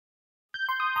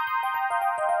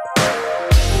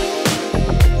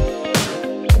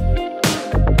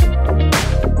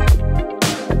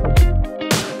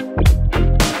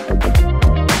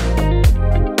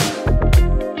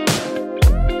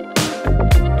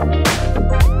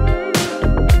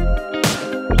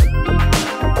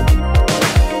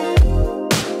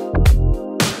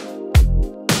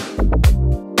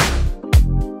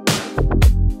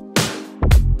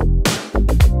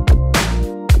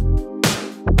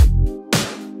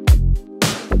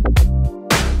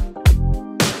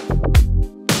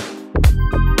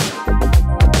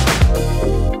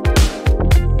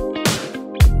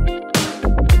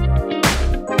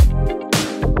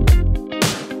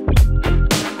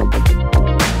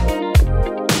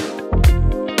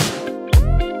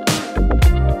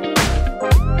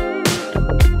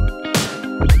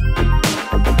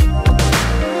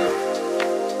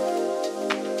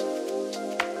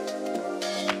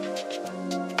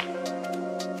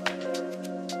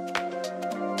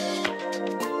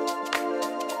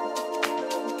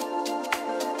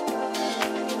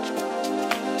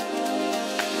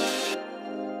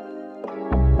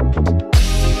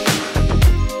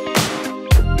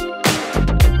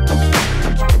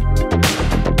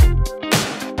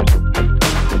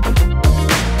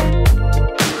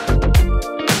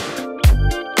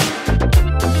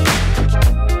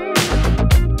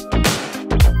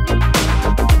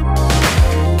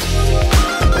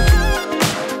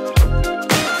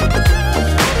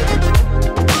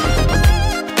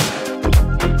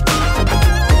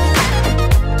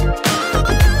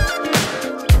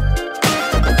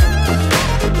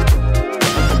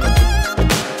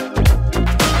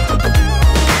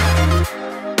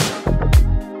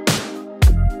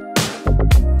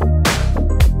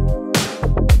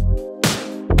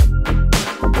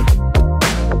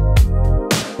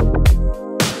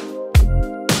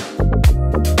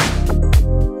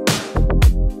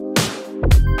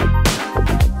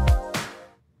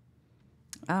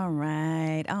All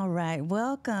right. All right.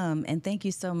 Welcome. And thank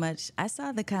you so much. I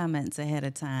saw the comments ahead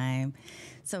of time.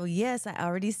 So, yes, I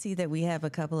already see that we have a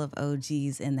couple of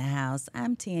OGs in the house.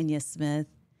 I'm Tanya Smith,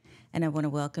 and I want to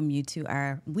welcome you to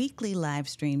our weekly live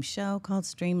stream show called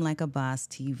Stream Like a Boss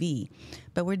TV.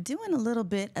 But we're doing a little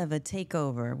bit of a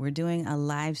takeover. We're doing a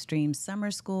live stream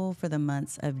summer school for the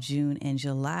months of June and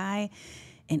July.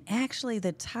 And actually,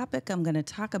 the topic I'm going to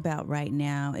talk about right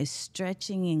now is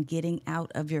stretching and getting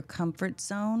out of your comfort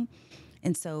zone.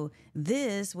 And so,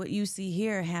 this, what you see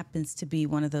here, happens to be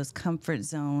one of those comfort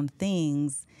zone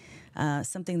things,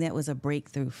 something that was a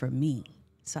breakthrough for me.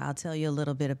 So I'll tell you a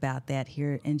little bit about that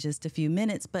here in just a few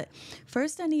minutes. But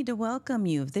first, I need to welcome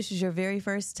you. If this is your very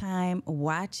first time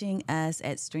watching us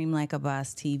at Stream Like a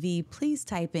Boss TV, please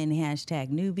type in hashtag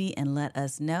newbie and let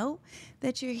us know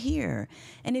that you're here.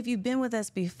 And if you've been with us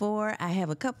before, I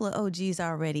have a couple of OGs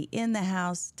already in the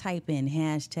house. Type in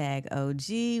hashtag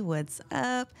OG. What's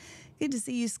up? Good to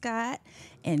see you, Scott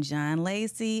and John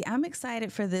Lacey. I'm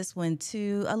excited for this one,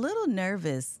 too. A little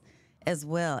nervous as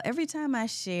well. Every time I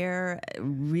share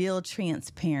real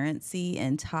transparency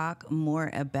and talk more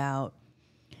about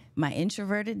my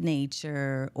introverted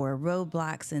nature or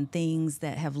roadblocks and things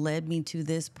that have led me to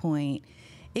this point,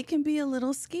 it can be a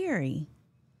little scary.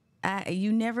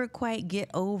 You never quite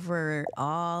get over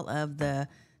all of the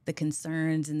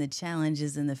concerns and the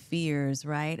challenges and the fears,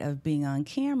 right, of being on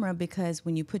camera, because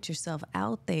when you put yourself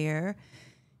out there,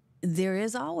 there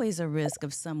is always a risk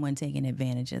of someone taking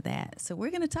advantage of that. So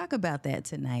we're going to talk about that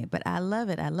tonight, but I love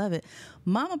it. I love it.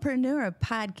 Mamapreneur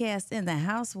podcast in the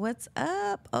house. What's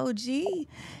up, OG?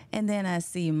 And then I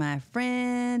see my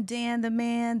friend, Dan the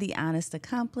man, the honest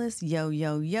accomplice. Yo,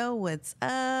 yo, yo, what's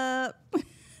up?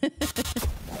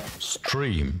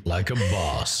 Stream like a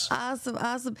boss. Awesome,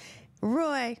 awesome.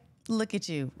 Roy, look at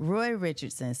you. Roy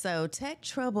Richardson. So Tech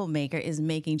Troublemaker is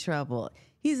making trouble.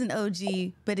 He's an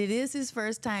OG, but it is his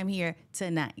first time here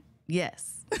tonight.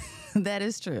 Yes, that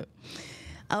is true.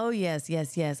 Oh, yes,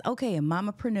 yes, yes. Okay, a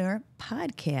Mamapreneur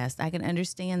podcast. I can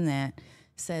understand that.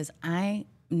 Says, I'm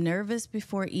nervous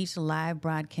before each live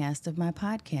broadcast of my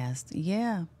podcast.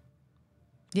 Yeah.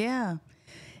 Yeah.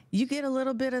 You get a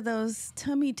little bit of those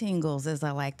tummy tingles, as I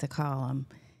like to call them.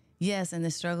 Yes, and the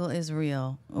struggle is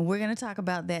real. We're going to talk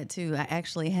about that too. I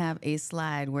actually have a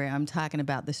slide where I'm talking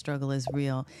about the struggle is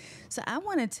real. So I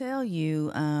want to tell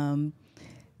you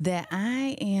that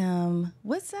I am,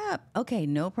 what's up? Okay,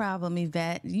 no problem,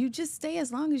 Yvette. You just stay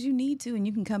as long as you need to, and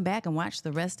you can come back and watch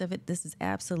the rest of it. This is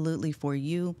absolutely for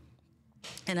you.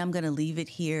 And I'm going to leave it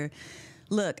here.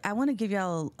 Look, I want to give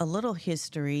y'all a little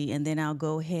history, and then I'll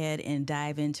go ahead and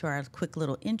dive into our quick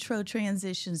little intro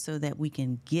transition so that we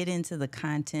can get into the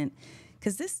content,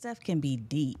 because this stuff can be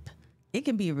deep. It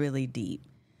can be really deep.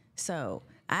 So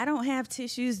I don't have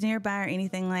tissues nearby or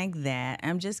anything like that.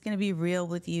 I'm just going to be real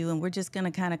with you, and we're just going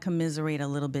to kind of commiserate a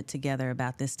little bit together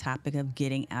about this topic of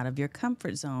getting out of your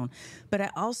comfort zone. But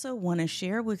I also want to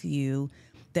share with you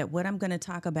that what I'm going to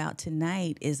talk about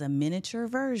tonight is a miniature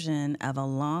version of a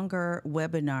longer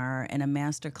webinar and a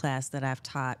masterclass that I've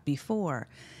taught before.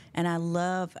 And I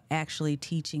love actually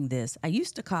teaching this. I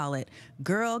used to call it,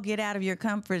 Girl, Get Out of Your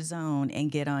Comfort Zone and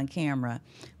Get on Camera.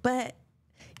 But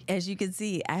as you can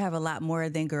see, I have a lot more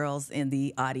than girls in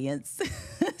the audience.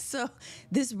 So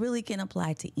this really can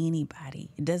apply to anybody.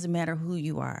 It doesn't matter who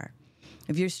you are.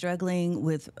 If you're struggling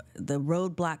with the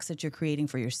roadblocks that you're creating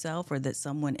for yourself or that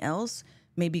someone else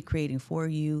may be creating for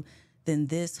you, then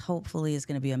this hopefully is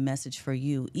going to be a message for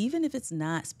you, even if it's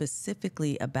not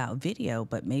specifically about video,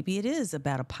 but maybe it is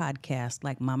about a podcast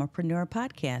like Mamapreneur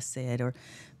Podcast said, or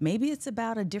maybe it's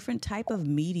about a different type of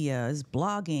media, it's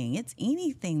blogging, it's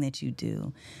anything that you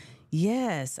do.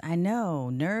 Yes, I know.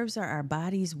 Nerves are our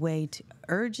body's way to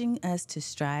urging us to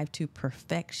strive to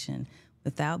perfection.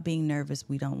 Without being nervous,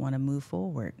 we don't want to move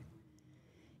forward.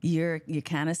 You're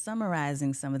kind of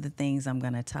summarizing some of the things I'm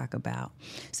going to talk about.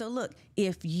 So look,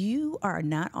 if you are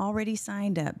not already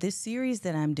signed up, this series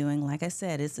that I'm doing, like I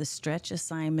said, is a stretch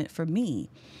assignment for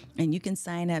me. And you can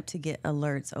sign up to get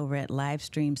alerts over at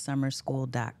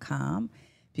livestreamsummerschool.com.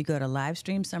 If you go to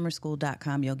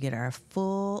livestreamsummerschool.com, you'll get our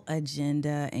full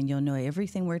agenda and you'll know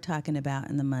everything we're talking about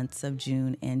in the months of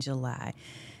June and July.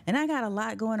 And I got a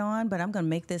lot going on, but I'm going to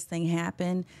make this thing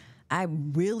happen. I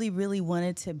really, really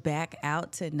wanted to back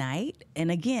out tonight. And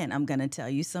again, I'm going to tell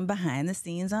you some behind the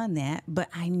scenes on that. But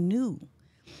I know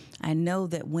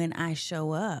that when I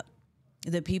show up,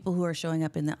 the people who are showing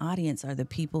up in the audience are the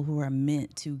people who are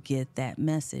meant to get that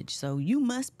message. So you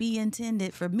must be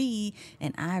intended for me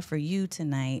and I for you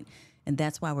tonight. And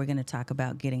that's why we're going to talk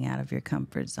about getting out of your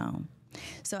comfort zone.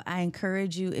 So I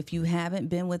encourage you, if you haven't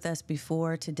been with us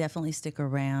before, to definitely stick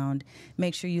around.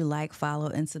 Make sure you like, follow,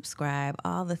 and subscribe,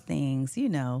 all the things, you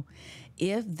know.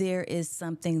 If there is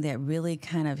something that really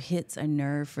kind of hits a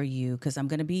nerve for you, because I'm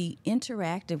going to be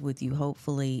interactive with you,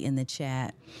 hopefully, in the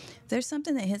chat. If there's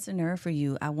something that hits a nerve for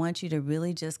you, I want you to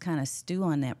really just kind of stew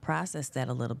on that, process that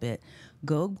a little bit.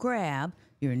 Go grab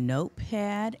your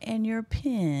notepad and your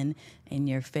pen and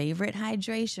your favorite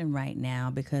hydration right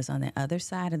now, because on the other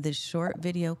side of this short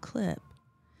video clip,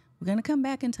 we're going to come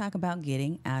back and talk about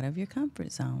getting out of your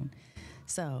comfort zone.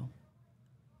 So,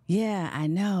 yeah, I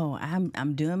know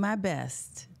I'm doing my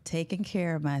best, taking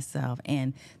care of myself,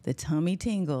 and the tummy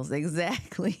tingles,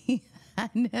 exactly. I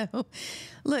know.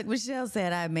 Look, Michelle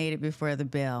said I made it before the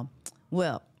bell.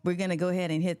 Well, we're going to go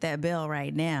ahead and hit that bell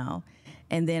right now.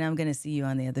 And then I'm going to see you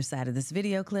on the other side of this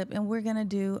video clip, and we're going to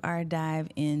do our dive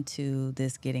into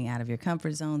this getting out of your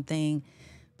comfort zone thing.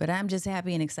 But I'm just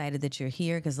happy and excited that you're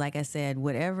here, because like I said,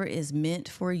 whatever is meant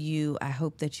for you, I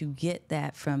hope that you get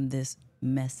that from this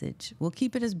message. We'll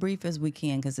keep it as brief as we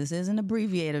can, because this is an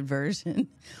abbreviated version.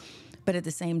 But at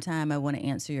the same time, I want to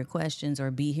answer your questions or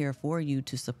be here for you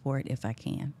to support if I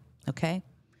can. Okay?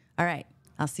 All right.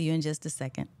 I'll see you in just a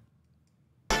second.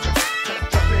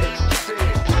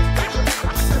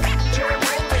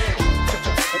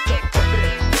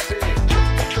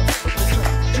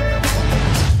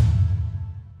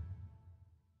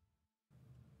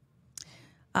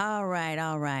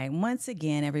 All right. Once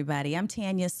again, everybody, I'm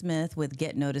Tanya Smith with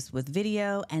Get Noticed with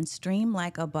Video, and Stream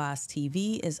Like a Boss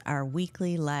TV is our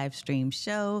weekly live stream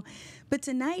show. But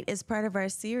tonight, as part of our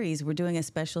series, we're doing a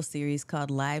special series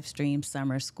called Live Stream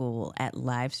Summer School. At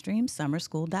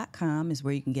livestreamsummerschool.com is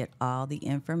where you can get all the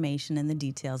information and the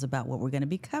details about what we're going to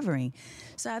be covering.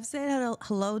 So I've said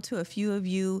hello to a few of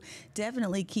you.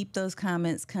 Definitely keep those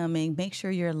comments coming. Make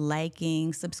sure you're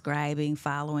liking, subscribing,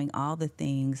 following, all the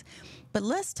things. But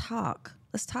let's talk.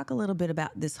 Let's talk a little bit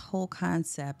about this whole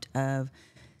concept of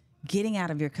getting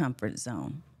out of your comfort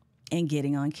zone and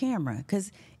getting on camera,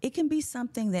 because it can be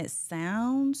something that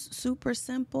sounds super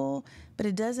simple, but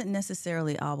it doesn't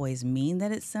necessarily always mean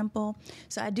that it's simple.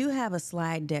 So I do have a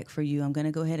slide deck for you. I'm going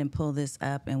to go ahead and pull this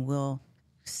up, and we'll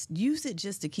use it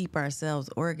just to keep ourselves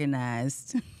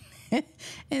organized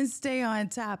and stay on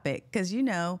topic, because, you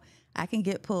know, I can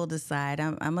get pulled aside.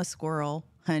 I'm a squirrel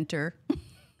hunter.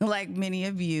 Like many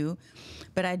of you,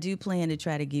 but I do plan to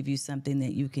try to give you something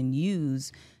that you can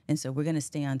use. And so we're going to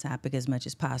stay on topic as much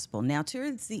as possible. Now,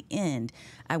 towards the end,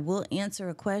 I will answer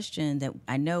a question that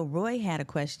I know Roy had a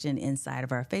question inside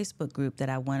of our Facebook group that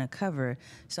I want to cover.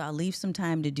 So I'll leave some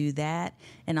time to do that,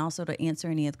 and also to answer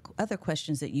any other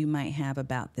questions that you might have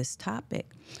about this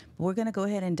topic. But we're going to go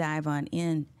ahead and dive on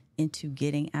into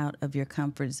getting out of your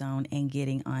comfort zone and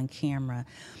getting on camera.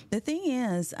 The thing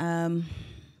is,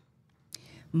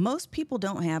 most people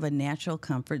don't have a natural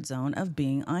comfort zone of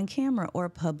being on camera or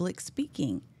public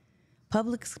speaking.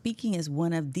 Public speaking is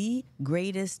one of the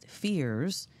greatest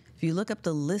fears. If you look up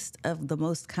the list of the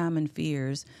most common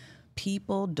fears,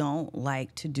 people don't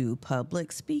like to do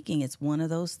public speaking. It's one of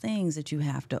those things that you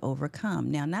have to overcome.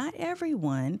 Now, not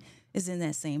everyone is in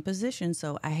that same position,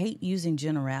 so I hate using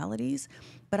generalities,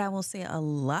 but I will say a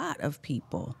lot of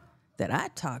people that I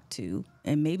talk to,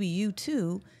 and maybe you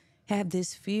too, have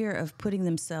this fear of putting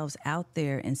themselves out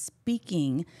there and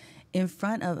speaking in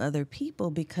front of other people,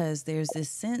 because there's this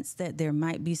sense that there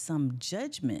might be some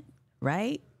judgment,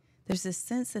 right? There's this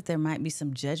sense that there might be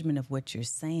some judgment of what you're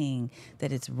saying,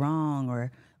 that it's wrong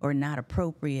or not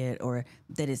appropriate, or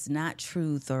that it's not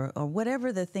truth, or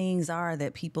whatever the things are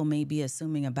that people may be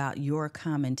assuming about your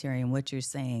commentary and what you're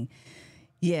saying.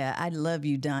 Yeah, I love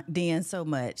you, Dan, so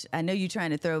much. I know you're trying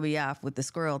to throw me off with the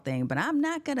squirrel thing, but I'm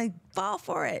not going to fall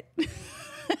for it.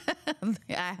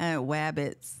 I hunt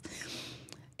wabbits.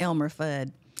 Elmer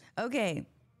Fudd. Okay,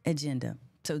 agenda.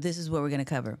 So this is what we're going to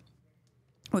cover.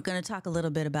 We're going to talk a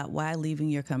little bit about why leaving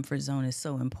your comfort zone is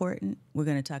so important. We're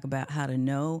going to talk about how to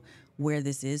know where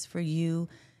this is for you.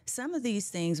 Some of these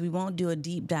things we won't do a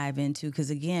deep dive into,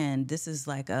 because, again, this is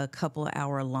like a couple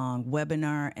hour long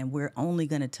webinar, and we're only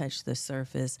going to touch the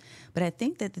surface. But I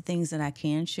think that the things that I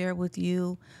can share with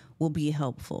you will be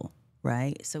helpful,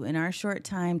 right? So in our short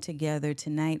time together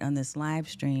tonight on this live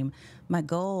stream, my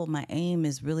goal, my aim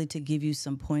is really to give you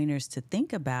some pointers to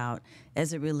think about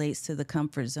as it relates to the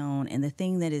comfort zone and the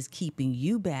thing that is keeping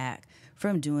you back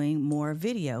from doing more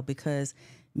video, because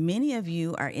many of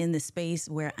you are in the space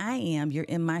where I am. You're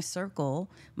in my circle,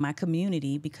 my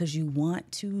community, because you want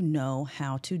to know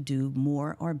how to do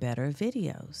more or better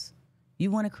videos. You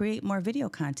want to create more video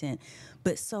content.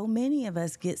 But so many of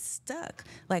us get stuck.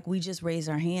 Like we just raise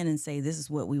our hand and say, this is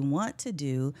what we want to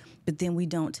do, but then we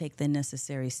don't take the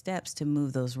necessary steps to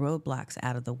move those roadblocks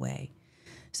out of the way.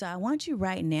 So I want you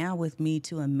right now with me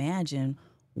to imagine,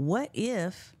 what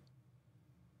if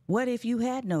you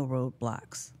had no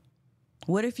roadblocks?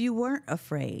 What if you weren't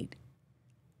afraid?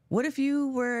 What if you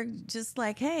were just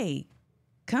like, hey,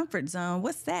 comfort zone,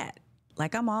 what's that?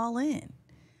 Like, I'm all in.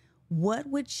 What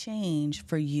would change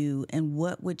for you and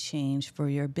what would change for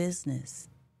your business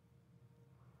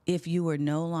if you were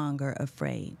no longer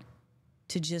afraid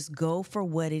to just go for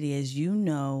what it is you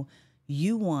know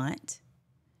you want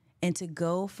and to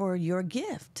go for your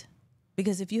gift?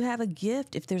 Because if you have a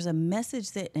gift, if there's a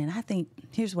message that, and I think,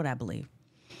 here's what I believe.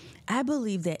 I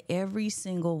believe that every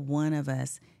single one of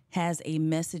us has a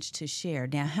message to share.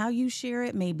 Now, how you share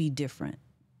it may be different.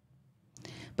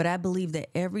 But I believe that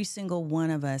every single one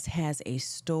of us has a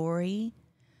story,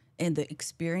 and the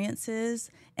experiences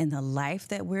and the life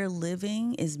that we're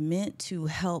living is meant to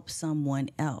help someone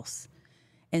else.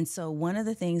 And so one of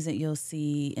the things that you'll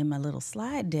see in my little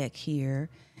slide deck here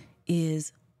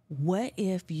is, what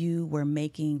if you were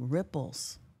making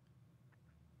ripples?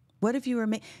 What if you were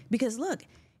because look,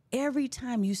 every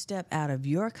time you step out of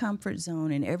your comfort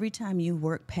zone and every time you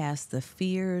work past the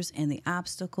fears and the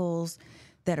obstacles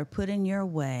that are put in your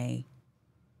way,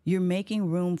 you're making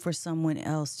room for someone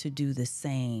else to do the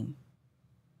same.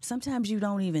 Sometimes you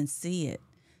don't even see it.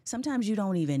 Sometimes you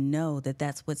don't even know that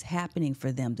that's what's happening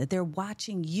for them, that they're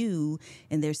watching you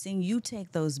and they're seeing you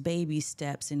take those baby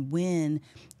steps and win,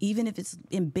 even if it's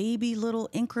in baby little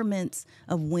increments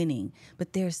of winning.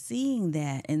 But they're seeing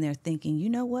that and they're thinking,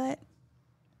 you know what?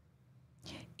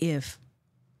 If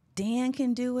Dan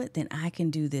can do it, then I can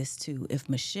do this too. If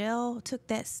Michelle took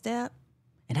that step,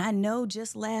 and I know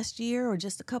just last year or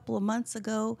just a couple of months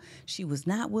ago, she was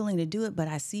not willing to do it, but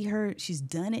I see her, she's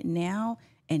done it now.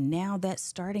 And now that's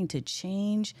starting to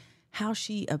change how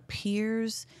she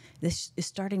appears. This is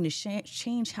starting to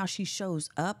change how she shows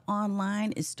up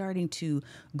online. It's starting to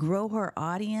grow her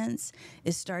audience.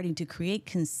 It's starting to create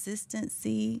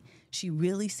consistency. She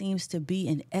really seems to be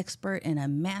an expert and a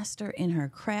master in her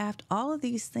craft. All of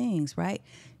these things, right?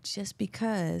 Just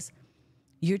because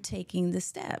you're taking the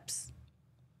steps.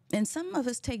 And some of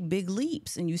us take big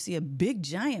leaps and you see a big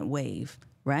giant wave,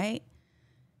 right?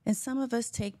 And some of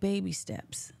us take baby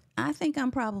steps. I think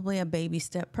I'm probably a baby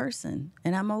step person,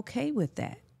 and I'm okay with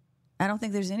that. I don't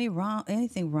think there's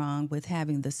anything wrong with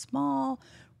having the small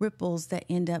ripples that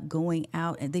end up going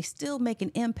out, and they still make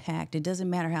an impact. It doesn't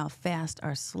matter how fast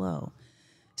or slow.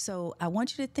 So I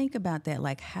want you to think about that.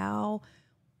 Like, how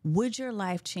would your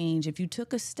life change if you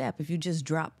took a step, if you just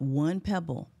dropped one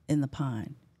pebble in the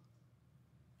pond?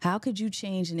 How could you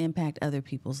change and impact other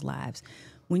people's lives?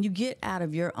 When you get out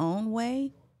of your own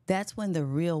way, that's when the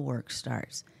real work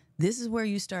starts. This is where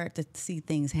you start to see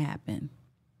things happen.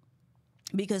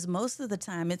 Because most of the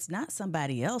time, it's not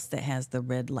somebody else that has the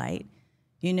red light.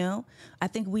 You know, I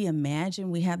think we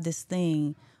imagine we have this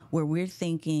thing where we're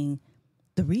thinking,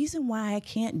 the reason why I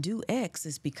can't do X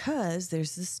is because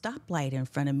there's this stoplight in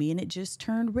front of me and it just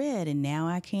turned red and now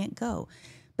I can't go.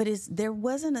 But there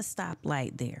wasn't a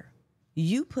stoplight there.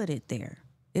 You put it there.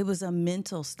 It was a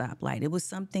mental stoplight. It was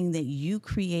something that you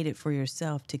created for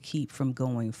yourself to keep from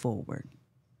going forward.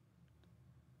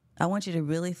 I want you to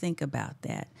really think about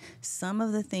that. Some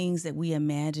of the things that we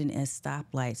imagine as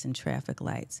stoplights and traffic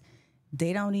lights,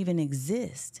 they don't even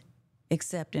exist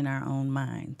except in our own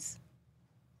minds.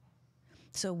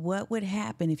 So what would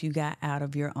happen if you got out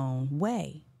of your own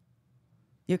way?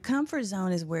 Your comfort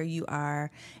zone is where you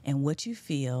are and what you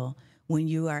feel when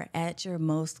you are at your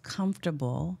most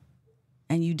comfortable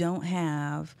and you don't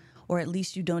have, or at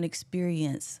least you don't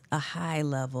experience, a high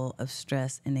level of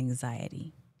stress and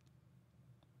anxiety.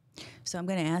 So I'm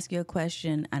going to ask you a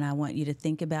question, and I want you to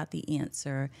think about the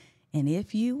answer. And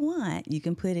if you want, you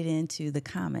can put it into the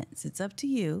comments. It's up to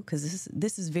you, because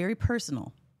this is very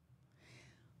personal.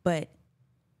 But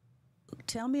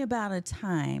tell me about a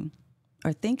time,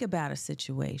 or think about a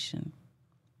situation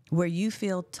where you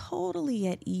feel totally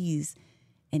at ease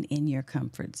and in your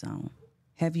comfort zone.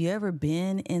 Have you ever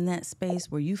been in that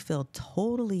space where you feel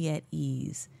totally at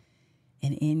ease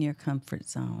and in your comfort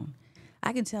zone?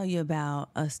 I can tell you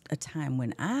about a time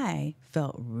when I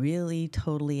felt really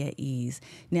totally at ease.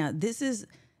 Now, this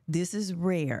is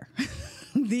rare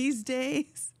these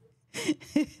days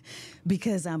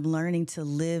because I'm learning to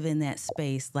live in that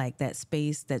space, like that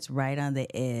space that's right on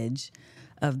the edge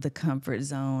of the comfort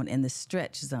zone and the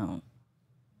stretch zone.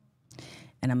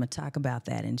 And I'm going to talk about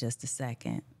that in just a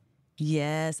second.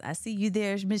 Yes, I see you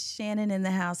there, Miss Shannon in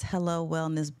the house. Hello,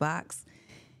 Wellness Box.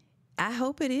 I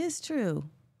hope it is true.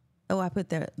 Oh, I put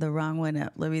the wrong one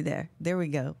up. Let me there. There we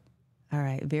go. All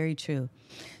right, very true.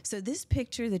 So this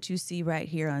picture that you see right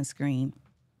here on screen,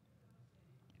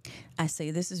 I say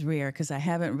this is rare because I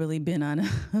haven't really been on a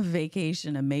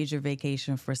vacation, a major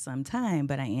vacation for some time,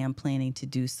 but I am planning to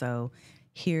do so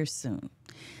here soon.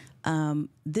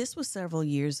 This was several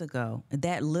years ago.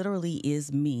 That literally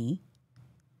is me.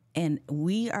 And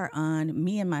me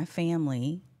and my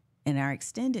family and our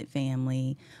extended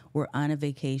family were on a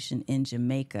vacation in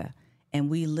Jamaica. And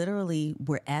we literally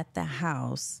were at the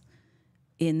house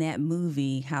in that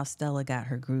movie, How Stella Got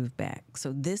Her Groove Back.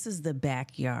 So this is the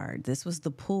backyard. This was the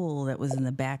pool that was in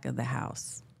the back of the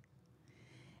house.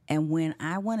 And when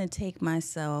I want to take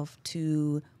myself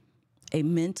to a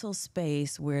mental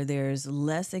space where there's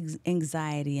less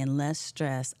anxiety and less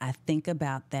stress, I think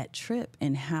about that trip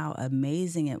and how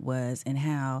amazing it was and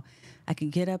how I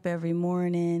could get up every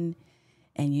morning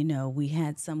and, you know, we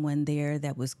had someone there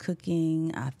that was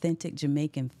cooking authentic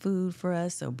Jamaican food for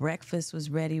us. So breakfast was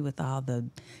ready with all the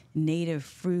native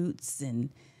fruits and,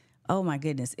 oh my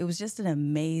goodness, it was just an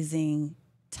amazing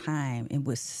time. It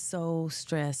was so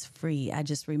stress-free. I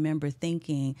just remember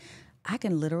thinking, I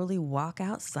can literally walk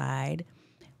outside,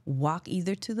 walk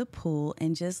either to the pool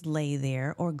and just lay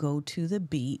there or go to the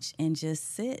beach and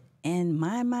just sit and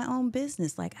mind my own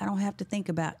business. Like I don't have to think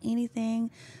about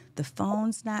anything. The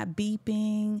phone's not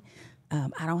beeping.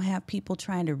 I don't have people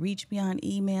trying to reach me on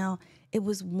email. It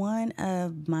was one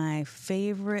of my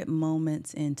favorite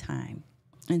moments in time.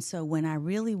 And so when I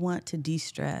really want to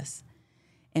de-stress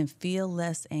and feel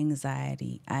less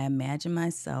anxiety, I imagine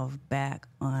myself back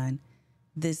on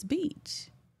this beach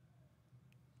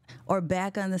or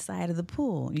back on the side of the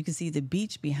pool. You can see the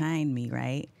beach behind me,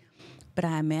 right? But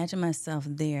I imagine myself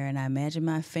there and I imagine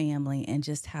my family and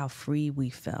just how free we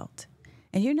felt.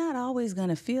 And you're not always going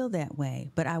to feel that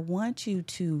way, but I want you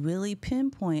to really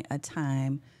pinpoint a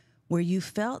time where you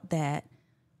felt that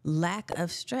lack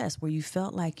of stress, where you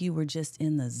felt like you were just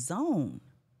in the zone.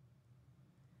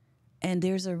 And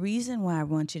there's a reason why I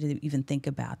want you to even think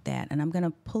about that. And I'm going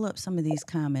to pull up some of these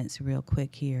comments real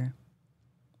quick here.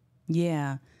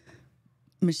 Yeah.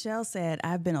 Michelle said,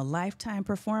 I've been a lifetime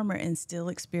performer and still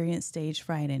experience stage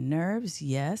fright and nerves.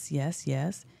 Yes, yes,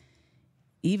 yes.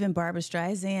 Even Barbara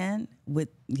Streisand would,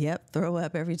 throw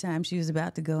up every time she was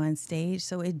about to go on stage.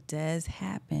 So it does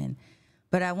happen.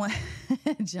 But I want,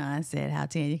 John said, how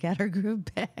Tanya got her groove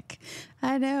back.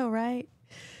 I know, right?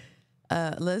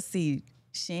 Let's see.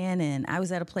 Shannon, I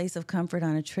was at a place of comfort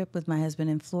on a trip with my husband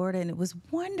in Florida, and it was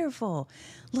wonderful.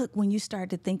 Look, when you start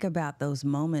to think about those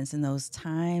moments and those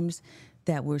times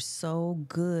that were so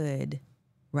good,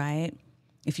 right?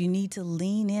 If you need to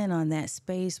lean in on that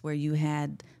space where you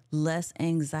had less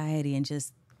anxiety and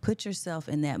just put yourself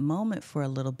in that moment for a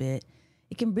little bit,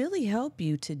 it can really help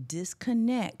you to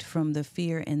disconnect from the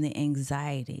fear and the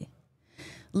anxiety.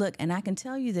 Look, and I can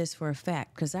tell you this for a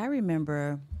fact, because I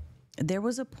remember there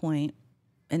was a point,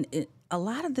 and a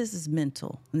lot of this is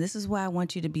mental, and this is why I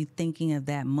want you to be thinking of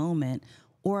that moment,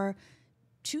 or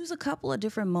choose a couple of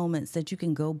different moments that you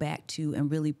can go back to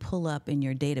and really pull up in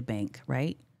your data bank,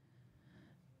 right?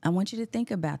 I want you to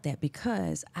think about that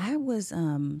because I was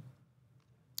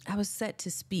set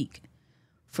to speak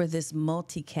for this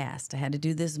multicast. I had to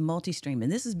do this multi-stream,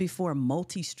 and this is before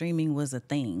multi-streaming was a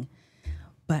thing.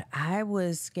 But I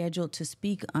was scheduled to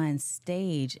speak on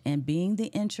stage, and being the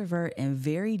introvert and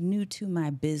very new to my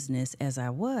business as I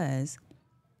was,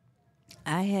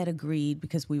 I had agreed,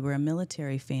 because we were a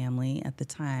military family at the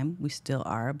time. We still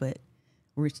are, but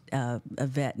we're a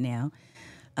vet now.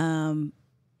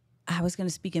 I was going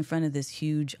to speak in front of this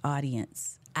huge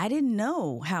audience. I didn't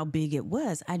know how big it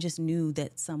was. I just knew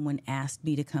that someone asked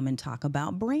me to come and talk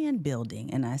about brand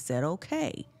building, and I said,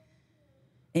 okay.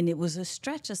 And it was a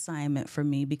stretch assignment for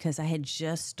me because I had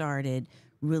just started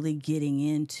really getting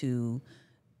into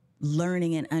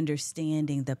learning and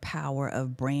understanding the power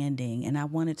of branding, and I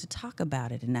wanted to talk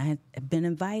about it. And I had been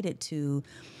invited to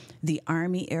the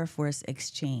Army Air Force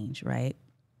Exchange, right?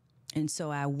 And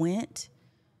so I went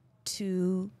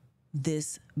to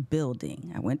this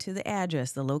building. I went to the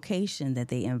address, the location that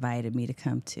they invited me to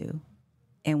come to.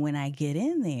 And when I get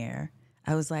in there,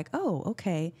 I was like, oh,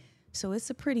 okay. So it's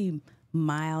a pretty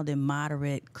mild and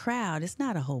moderate crowd. It's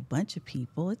not a whole bunch of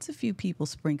people. It's a few people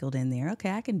sprinkled in there.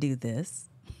 Okay, I can do this.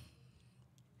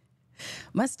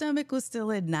 My stomach was still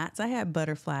in knots. I had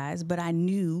butterflies, but I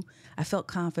felt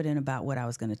confident about what I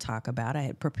was going to talk about. I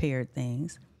had prepared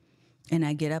things. And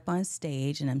I get up on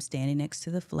stage and I'm standing next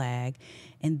to the flag.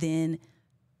 And then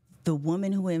the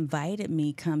woman who invited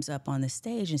me comes up on the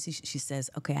stage and she says,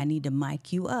 okay, I need to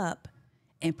mic you up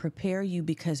and prepare you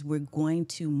because we're going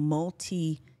to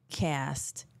multicast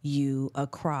broadcast you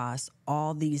across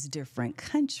all these different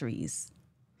countries.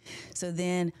 So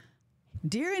then,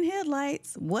 deer in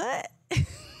headlights, what?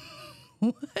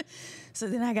 What? So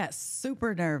then I got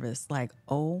super nervous, like,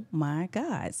 oh my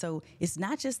God. So it's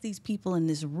not just these people in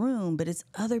this room, but it's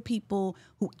other people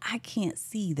who I can't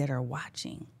see that are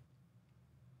watching.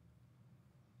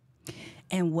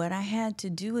 And what I had to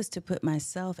do is to put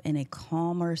myself in a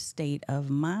calmer state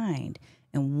of mind.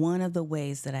 And one of the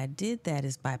ways that I did that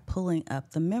is by pulling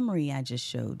up the memory I just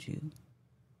showed you.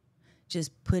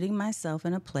 Just putting myself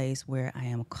in a place where I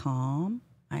am calm,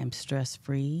 I am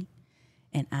stress-free,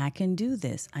 and I can do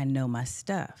this. I know my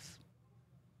stuff.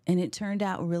 And it turned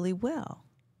out really well.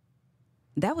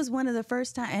 That was one of the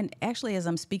first times, and actually as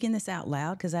I'm speaking this out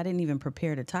loud, because I didn't even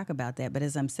prepare to talk about that, but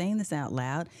as I'm saying this out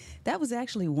loud, that was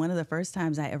actually one of the first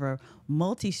times I ever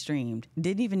multi-streamed.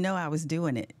 Didn't even know I was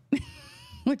doing it,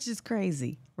 which is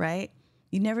crazy, right?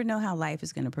 You never know how life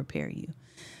is going to prepare you.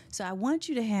 So I want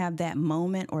you to have that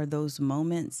moment or those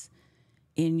moments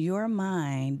in your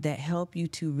mind that help you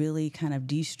to really kind of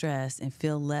de-stress and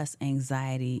feel less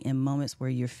anxiety in moments where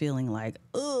you're feeling like,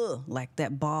 ugh, like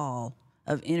that ball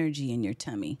of energy in your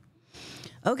tummy.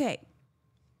 Okay,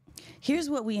 here's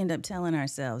what we end up telling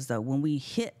ourselves, though, when we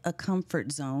hit a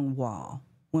comfort zone wall,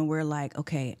 when we're like,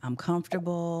 okay, I'm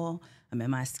comfortable, I'm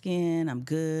in my skin, I'm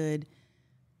good,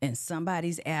 and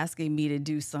somebody's asking me to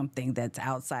do something that's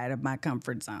outside of my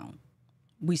comfort zone.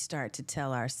 We start to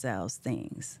tell ourselves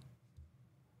things.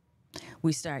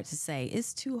 We start to say,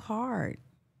 it's too hard.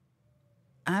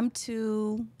 I'm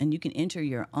too, and you can enter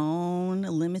your own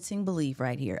limiting belief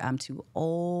right here. I'm too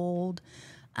old.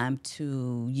 I'm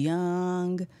too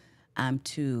young. I'm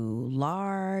too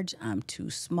large. I'm too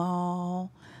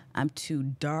small. I'm too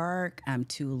dark. I'm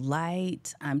too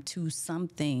light. I'm too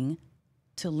something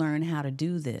to learn how to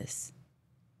do this.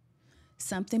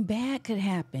 Something bad could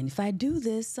happen. If I do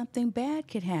this, something bad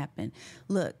could happen.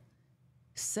 Look,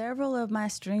 several of my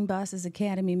Stream Bosses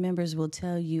Academy members will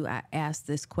tell you I ask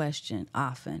this question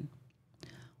often.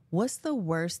 What's the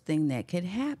worst thing that could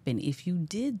happen if you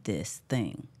did this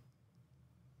thing?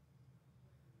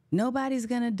 Nobody's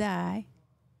going to die.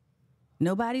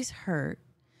 Nobody's hurt.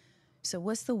 So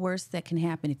what's the worst that can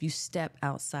happen if you step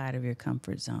outside of your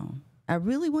comfort zone? I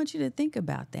really want you to think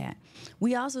about that.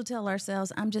 We also tell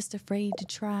ourselves, I'm just afraid to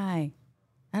try.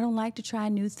 I don't like to try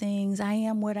new things. I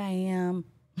am what I am.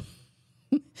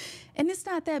 And it's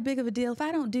not that big of a deal. If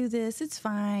I don't do this, it's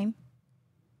fine.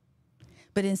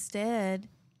 But instead,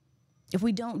 if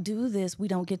we don't do this, we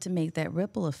don't get to make that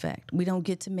ripple effect. We don't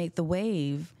get to make the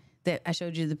wave that I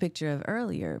showed you the picture of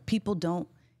earlier. People don't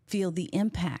feel the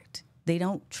impact. They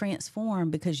don't transform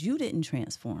because you didn't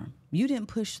transform. You didn't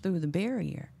push through the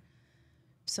barrier.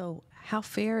 So how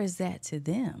fair is that to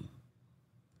them?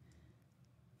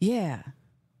 Yeah.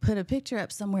 Put a picture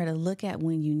up somewhere to look at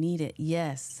when you need it.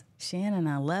 Yes, Shannon,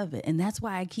 I love it. And that's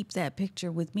why I keep that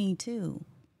picture with me too.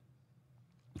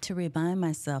 To remind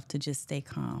myself to just stay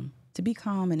calm. To be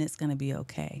calm and it's going to be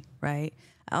okay, right?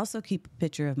 I also keep a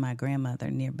picture of my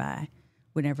grandmother nearby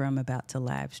whenever I'm about to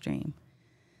live stream.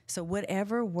 So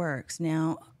whatever works.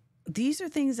 Now, these are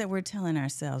things that we're telling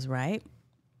ourselves, right?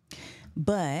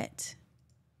 But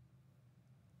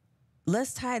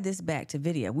let's tie this back to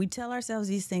video. We tell ourselves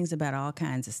these things about all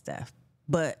kinds of stuff.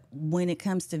 But when it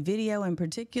comes to video in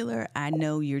particular, I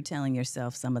know you're telling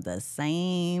yourself some of the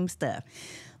same stuff.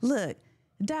 Look,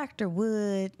 Dr.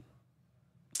 Wood,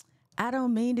 I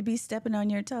don't mean to be stepping on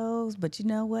your toes, but you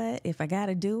know what? If I got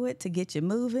to do it to get you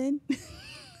moving,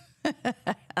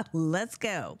 let's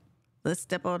go. Let's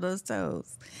step on those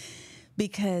toes.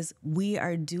 Because we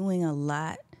are doing a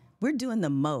lot. We're doing the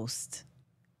most,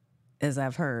 as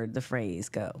I've heard the phrase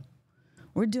go.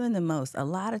 We're doing the most. A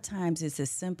lot of times it's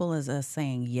as simple as us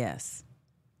saying yes.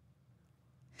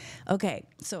 Okay,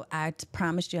 so I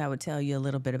promised you I would tell you a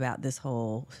little bit about this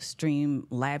whole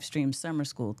live stream summer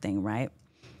school thing, right?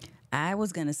 I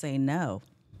was going to say no.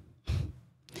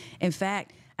 In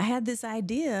fact, I had this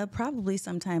idea probably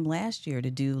sometime last year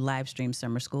to do live stream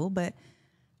summer school, but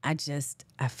I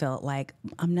felt like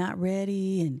I'm not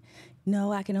ready, and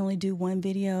no, I can only do one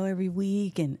video every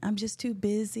week, and I'm just too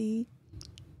busy.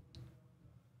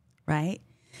 Right?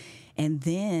 And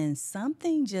then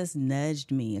something just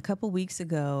nudged me. A couple weeks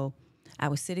ago, I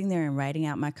was sitting there and writing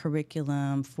out my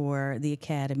curriculum for the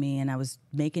academy, and I was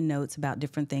making notes about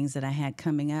different things that I had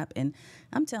coming up. And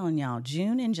I'm telling y'all,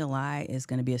 June and July is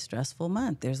going to be a stressful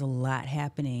month. There's a lot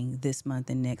happening this month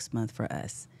and next month for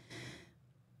us.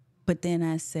 But then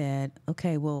I said,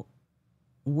 okay, well,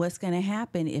 what's going to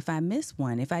happen if I miss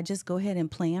one? If I just go ahead and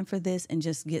plan for this and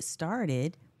just get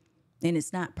started, and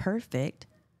it's not perfect,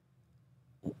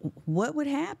 what would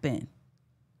happen?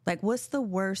 Like, what's the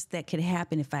worst that could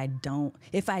happen if I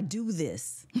do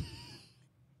this?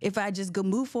 If I just go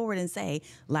move forward and say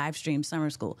live stream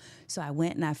summer school. So I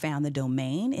went and I found the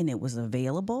domain and it was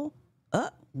available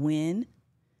when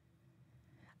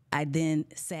I then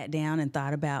sat down and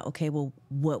thought about, okay, well,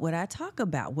 what would I talk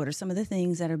about? What are some of the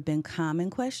things that have been common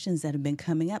questions that have been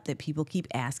coming up that people keep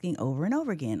asking over and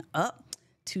over again?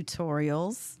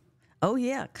 Tutorials. Oh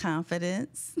yeah,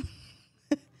 confidence.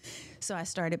 So I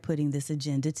started putting this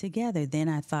agenda together. Then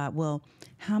I thought, well,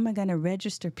 how am I going to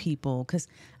register people? Because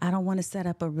I don't want to set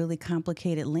up a really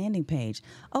complicated landing page.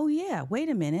 Oh, yeah, wait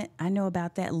a minute. I know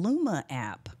about that Luma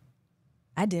app.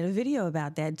 I did a video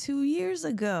about that 2 years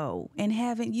ago and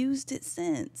haven't used it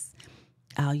since.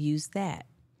 I'll use that.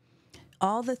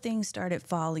 All the things started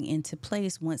falling into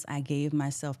place once I gave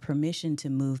myself permission to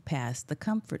move past the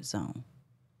comfort zone.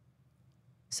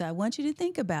 So I want you to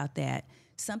think about that.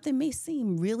 Something may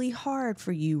seem really hard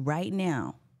for you right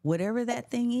now. Whatever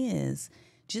that thing is,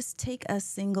 just take a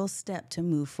single step to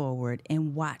move forward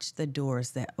and watch the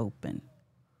doors that open.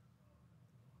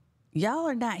 Y'all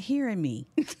are not hearing me.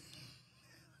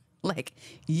 Like,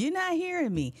 you're not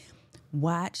hearing me.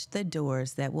 Watch the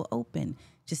doors that will open.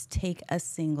 Just take a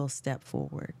single step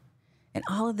forward. And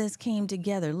all of this came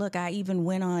together. Look, I even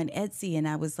went on Etsy and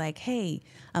I was like, hey,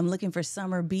 I'm looking for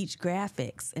summer beach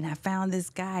graphics. And I found this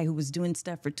guy who was doing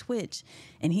stuff for Twitch.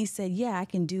 And he said, yeah,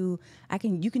 you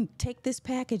can take this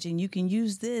package and you can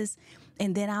use this.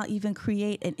 And then I'll even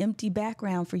create an empty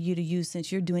background for you to use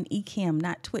since you're doing Ecamm,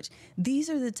 not Twitch. These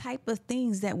are the type of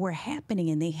things that were happening,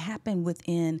 and they happen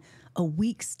within a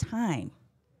week's time.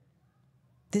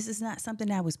 This is not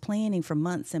something I was planning for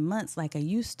months and months like I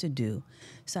used to do.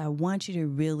 So I want you to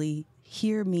really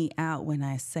hear me out when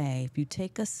I say, if you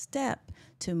take a step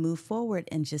to move forward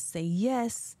and just say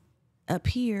yes up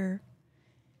here,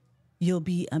 you'll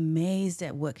be amazed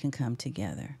at what can come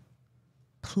together.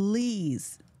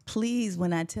 Please,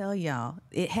 when I tell y'all,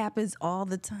 it happens all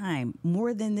the time,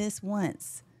 more than this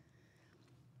once.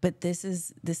 But this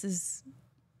is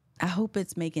I hope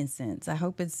it's making sense. I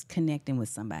hope it's connecting with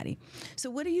somebody.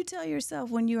 So what do you tell yourself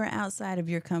when you are outside of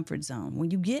your comfort zone? When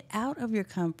you get out of your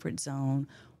comfort zone,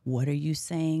 what are you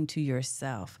saying to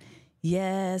yourself?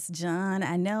 Yes, John,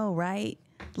 I know, right?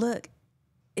 Look,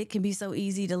 it can be so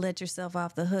easy to let yourself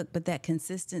off the hook, but that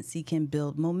consistency can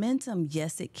build momentum.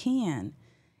 Yes, it can.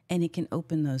 And it can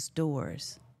open those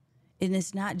doors. And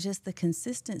it's not just the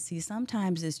consistency.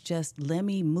 Sometimes it's just, let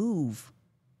me move.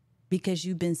 Because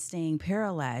you've been staying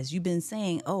paralyzed. You've been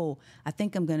saying, oh, I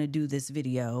think I'm going to do this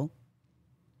video.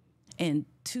 And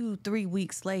 2-3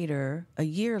 weeks later, a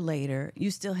year later,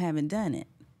 you still haven't done it.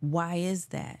 Why is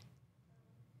that?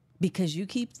 Because you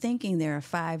keep thinking there are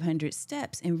 500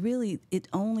 steps, and really it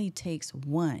only takes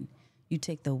one. You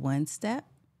take the one step,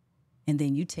 and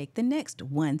then you take the next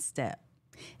one step,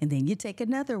 and then you take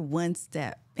another one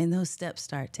step, and those steps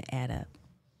start to add up.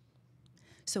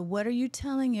 So what are you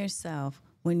telling yourself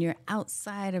when you're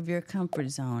outside of your comfort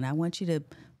zone? I want you to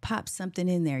pop something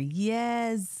in there.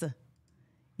 Yes.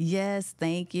 Yes.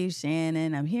 Thank you,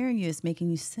 Shannon. I'm hearing you. It's making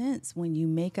you sense. When you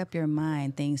make up your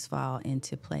mind, things fall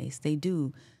into place. They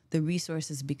do. The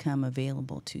resources become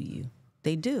available to you.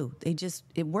 They do.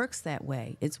 It works that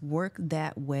way. It's worked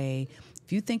that way.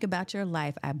 If you think about your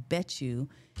life, I bet you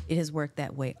it has worked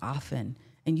that way often.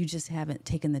 And you just haven't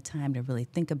taken the time to really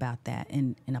think about that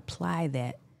and apply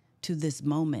that to this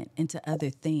moment and to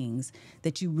other things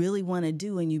that you really want to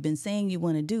do and you've been saying you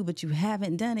want to do, but you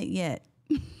haven't done it yet.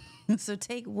 So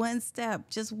take one step,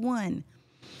 just one.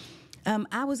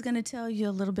 I was going to tell you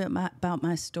a little bit about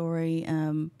my story.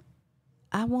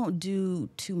 I won't do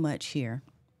too much here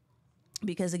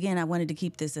because, again, I wanted to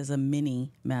keep this as a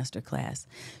mini masterclass.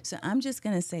 So I'm just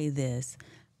going to say this.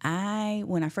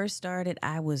 When I first started,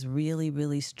 I was really,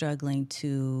 really struggling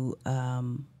to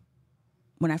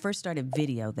when I first started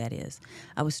video, that is,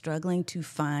 I was struggling to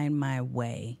find my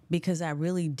way because I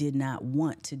really did not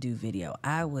want to do video.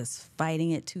 I was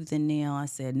fighting it tooth and nail. I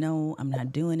said, no, I'm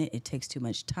not doing it. It takes too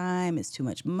much time. It's too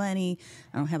much money.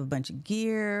 I don't have a bunch of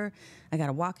gear. I got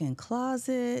a walk-in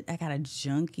closet. I got a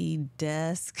junky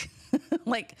desk.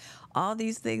 Like all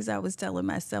these things I was telling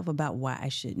myself about why I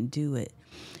shouldn't do it.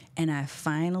 And I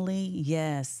finally,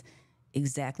 yes,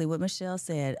 exactly what Michelle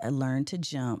said, I learned to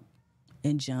jump.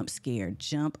 And jump scared,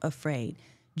 jump afraid,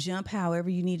 jump however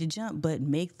you need to jump, but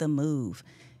make the move.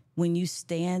 When you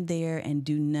stand there and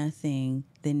do nothing,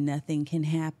 then nothing can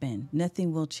happen.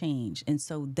 Nothing will change. And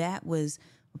so that was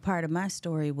part of my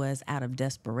story. Was out of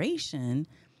desperation,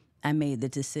 I made the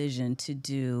decision to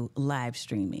do live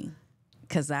streaming.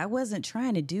 because I wasn't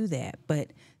trying to do that,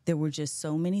 but there were just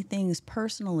so many things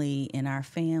personally in our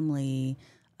family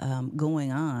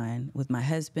going on with my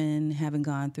husband having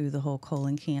gone through the whole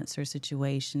colon cancer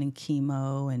situation and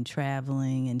chemo and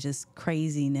traveling and just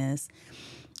craziness.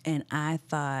 And I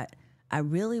thought, I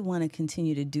really want to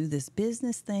continue to do this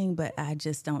business thing, but I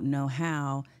just don't know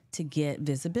how to get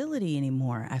visibility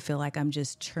anymore. I feel like I'm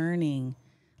just churning,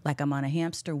 like I'm on a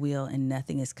hamster wheel and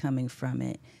nothing is coming from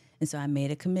it. And so I made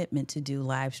a commitment to do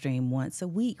live stream once a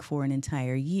week for an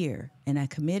entire year. And I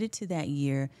committed to that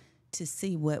year to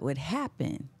see what would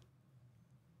happen.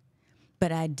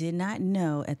 But I did not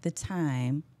know at the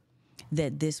time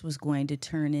that this was going to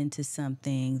turn into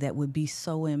something that would be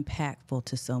so impactful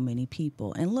to so many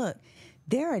people. And look,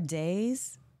 there are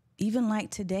days, even like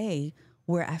today,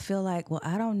 where I feel like, well,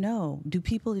 I don't know. Do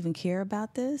people even care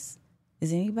about this?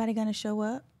 Is anybody going to show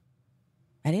up?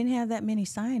 I didn't have that many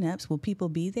signups. Will people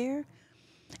be there?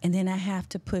 And then I have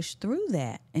to push through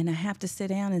that. And I have to sit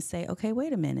down and say, okay,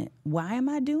 wait a minute. Why am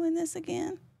I doing this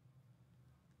again?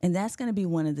 And that's going to be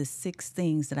one of the 6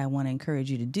 things that I want to encourage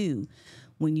you to do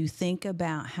when you think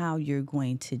about how you're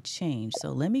going to change. So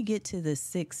let me get to the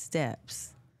 6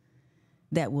 steps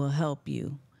that will help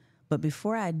you. But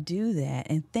before I do that,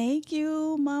 and thank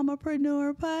you,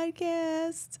 Mamapreneur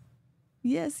Podcast.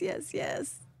 Yes, yes,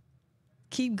 yes.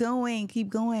 Keep going, keep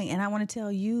going. And I want to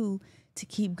tell you to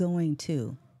keep going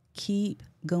too. Keep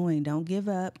going. Don't give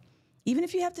up. Even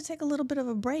if you have to take a little bit of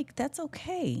a break, that's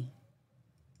okay.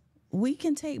 We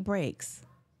can take breaks.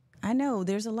 I know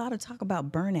there's a lot of talk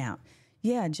about burnout.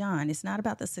 Yeah, John, it's not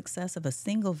about the success of a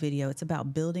single video. It's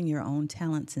about building your own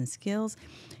talents and skills.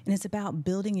 And it's about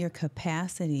building your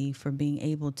capacity for being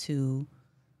able to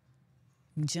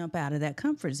jump out of that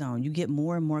comfort zone. You get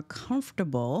more and more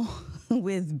comfortable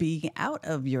with being out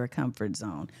of your comfort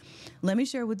zone. Let me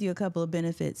share with you a couple of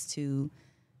benefits to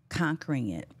conquering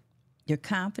it. Your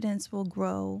confidence will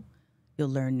grow. You'll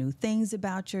learn new things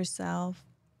about yourself.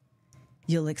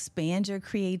 You'll expand your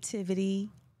creativity.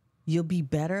 You'll be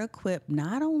better equipped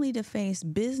not only to face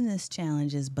business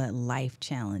challenges, but life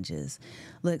challenges.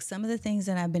 Look, some of the things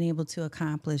that I've been able to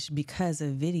accomplish because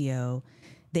of video,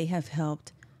 they have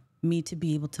helped me to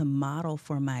be able to model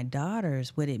for my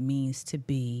daughters what it means to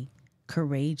be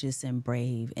courageous and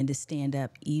brave and to stand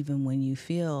up even when you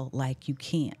feel like you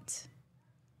can't.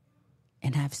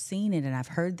 And I've seen it and I've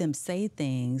heard them say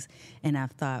things and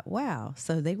I've thought, wow,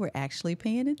 so they were actually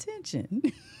paying attention.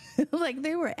 Like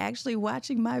they were actually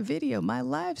watching my video, my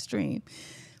live stream.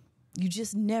 You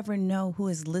just never know who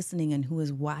is listening and who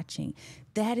is watching.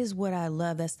 That is what I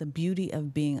love. That's the beauty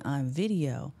of being on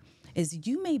video. Is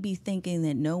you may be thinking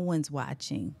that no one's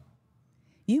watching.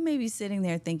 You may be sitting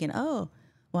there thinking, oh,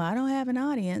 well, I don't have an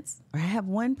audience, or I have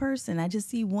one person. I just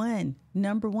see one,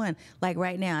 number one. Like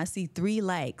right now, I see 3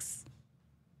 likes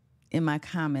in my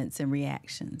comments and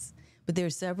reactions, but there are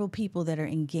several people that are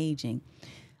engaging.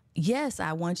 Yes,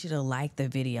 I want you to like the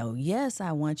video. Yes,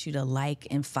 I want you to like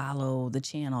and follow the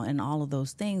channel and all of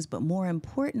those things. But more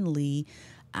importantly,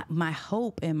 my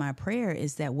hope and my prayer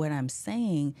is that what I'm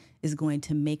saying is going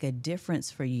to make a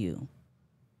difference for you,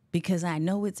 because I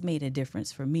know it's made a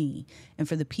difference for me and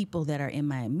for the people that are in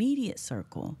my immediate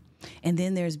circle. And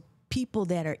then there's people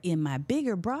that are in my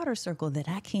bigger, broader circle that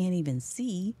I can't even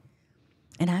see.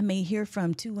 And I may hear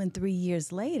from 2 and 3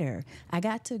 years later. I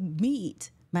got to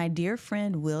meet my dear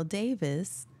friend, Will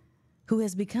Davis, who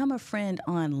has become a friend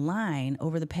online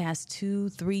over the past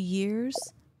 2-3 years.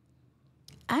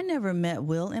 I never met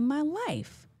Will in my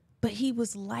life, but he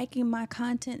was liking my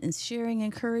content and sharing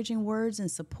encouraging words and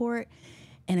support.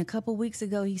 And a couple weeks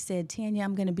ago, he said, Tanya,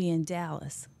 I'm going to be in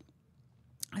Dallas.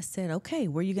 I said, okay,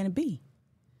 where are you going to be?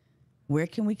 Where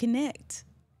can we connect?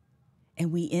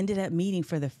 And we ended up meeting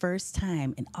for the first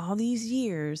time in all these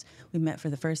years. We met for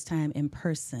the first time in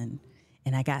person,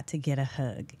 and I got to get a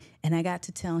hug. And I got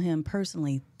to tell him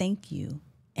personally, thank you.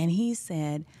 And he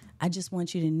said, I just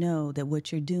want you to know that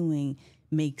what you're doing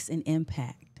makes an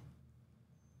impact.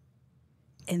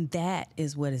 And that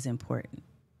is what is important.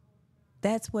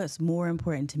 That's what's more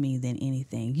important to me than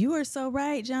anything. You are so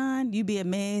right, John. You'd be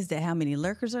amazed at how many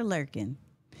lurkers are lurking.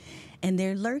 And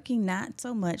they're lurking not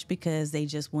so much because they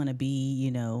just want to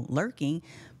be, lurking,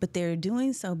 but they're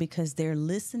doing so because they're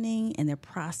listening and they're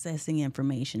processing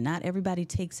information. Not everybody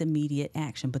takes immediate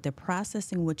action, but they're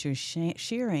processing what you're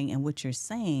sharing and what you're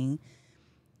saying.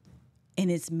 And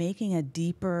it's making a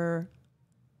deeper,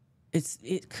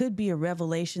 it could be a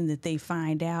revelation that they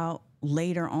find out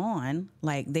later on.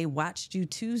 Like they watched you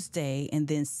Tuesday and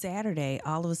then Saturday,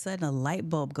 all of a sudden a light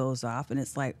bulb goes off and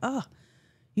it's like, oh,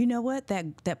 you know what?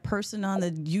 That person on the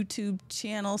YouTube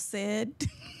channel said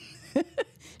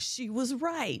she was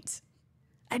right.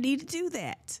 I need to do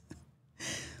that.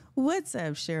 What's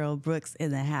up, Cheryl Brooks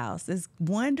in the house? It's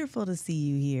wonderful to see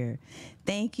you here.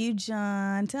 Thank you,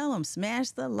 John. Tell them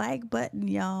smash the like button,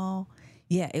 y'all.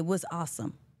 Yeah, it was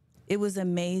awesome. It was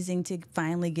amazing to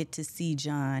finally get to see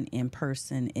John in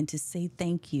person and to say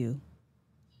thank you.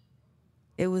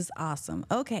 It was awesome.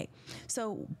 Okay,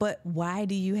 so, but why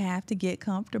do you have to get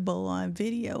comfortable on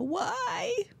video?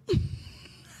 Why?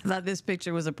 I thought this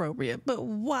picture was appropriate, but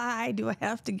why do I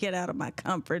have to get out of my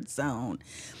comfort zone?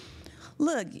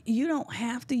 Look, you don't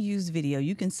have to use video.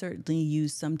 You can certainly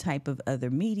use some type of other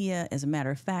media. As a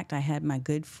matter of fact, I had my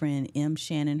good friend M.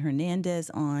 Shannon Hernandez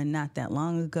on not that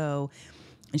long ago,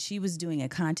 and she was doing a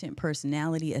content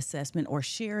personality assessment, or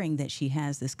sharing that she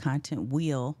has this content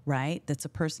wheel, right? That's a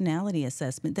personality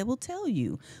assessment that will tell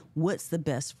you what's the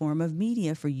best form of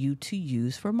media for you to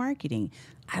use for marketing.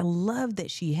 I love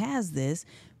that she has this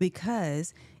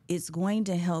because it's going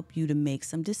to help you to make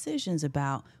some decisions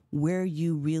about where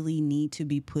you really need to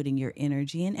be putting your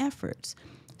energy and efforts.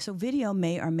 So video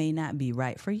may or may not be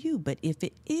right for you, but if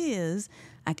it is,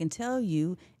 I can tell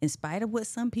you, in spite of what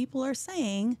some people are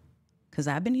saying, because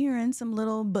I've been hearing some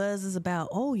little buzzes about,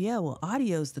 oh yeah, well,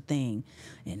 audio's the thing.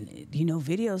 And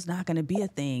video's not going to be a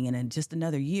thing in just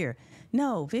another year.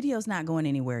 No, video's not going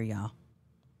anywhere, y'all.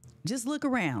 Just look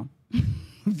around.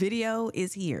 Video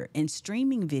is here, and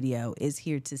streaming video is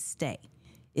here to stay.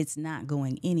 It's not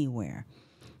going anywhere.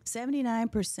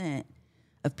 79%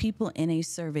 of people in a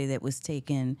survey that was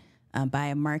taken by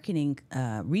a marketing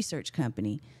research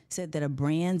company said that a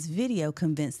brand's video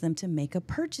convinced them to make a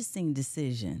purchasing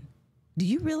decision. Do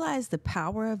you realize the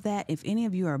power of that? If any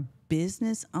of you are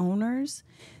business owners,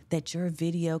 that your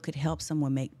video could help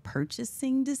someone make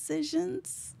purchasing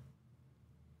decisions?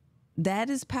 That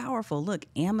is powerful. Look,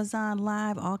 Amazon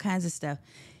Live, all kinds of stuff.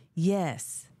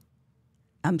 Yes.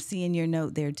 I'm seeing your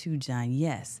note there too, John.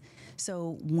 Yes.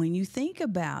 So when you think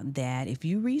about that, if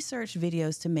you research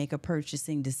videos to make a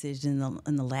purchasing decision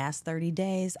in the last 30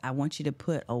 days, I want you to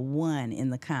put a 1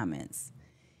 in the comments.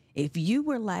 If you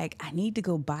were like, I need to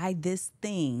go buy this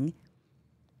thing,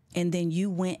 and then you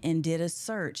went and did a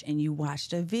search and you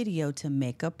watched a video to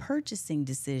make a purchasing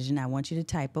decision, I want you to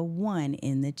type a 1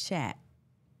 in the chat.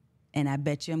 And I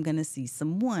bet you I'm going to see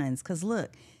some 1s, because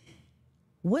look,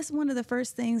 what's one of the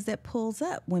first things that pulls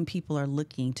up when people are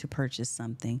looking to purchase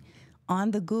something?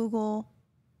 On the Google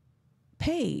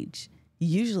page,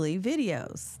 usually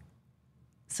videos.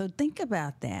 So think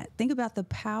about that. Think about the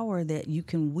power that you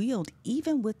can wield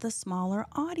even with a smaller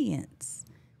audience.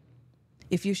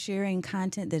 If you're sharing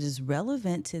content that is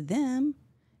relevant to them,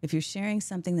 if you're sharing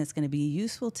something that's going to be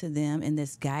useful to them and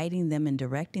that's guiding them and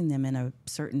directing them in a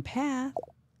certain path.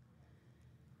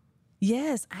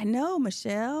 Yes, I know,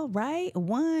 Michelle, right?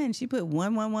 1. She put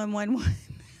 1, 1, 1, 1, 1.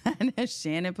 I know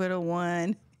Shannon put a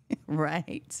 1,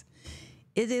 right?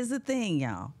 It is a thing,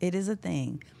 y'all. It is a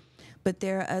thing. But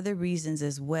there are other reasons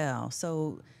as well.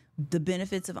 So the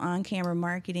benefits of on-camera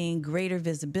marketing, greater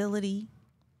visibility,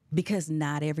 because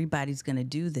not everybody's going to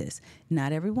do this.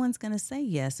 Not everyone's going to say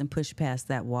yes and push past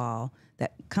that wall,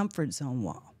 that comfort zone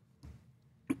wall.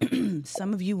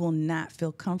 Some of you will not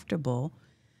feel comfortable,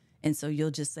 and so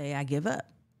you'll just say, I give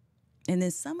up. And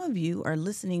then some of you are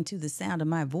listening to the sound of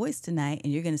my voice tonight,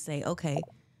 and you're going to say, okay,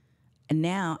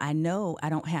 now I know I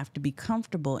don't have to be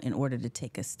comfortable in order to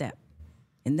take a step.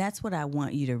 And that's what I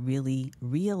want you to really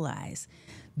realize.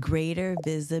 Greater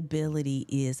visibility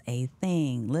is a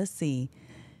thing. Let's see.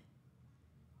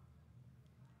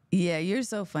 Yeah, you're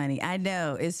so funny. I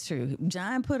know, it's true.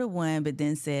 John put a 1, but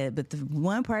then said, but the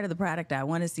one part of the product I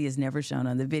want to see is never shown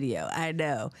on the video. I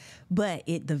know. But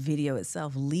the video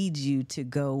itself leads you to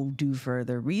go do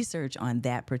further research on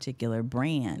that particular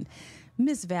brand.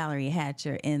 Miss Valerie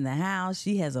Hatcher in the house.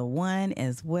 She has a 1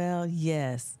 as well.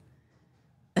 Yes.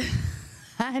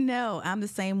 I know. I'm the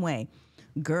same way.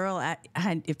 Girl,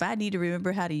 if I need to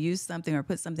remember how to use something or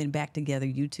put something back together,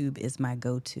 YouTube is my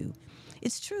go-to.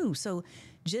 It's true. So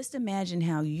just imagine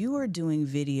how you are doing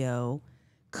video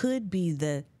could be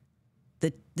the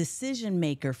decision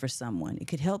maker for someone. It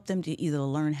could help them to either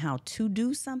learn how to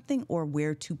do something or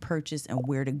where to purchase and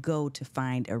where to go to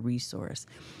find a resource.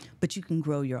 But you can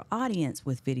grow your audience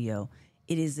with video.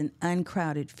 It is an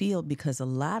uncrowded field because a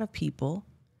lot of people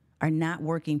are not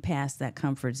working past that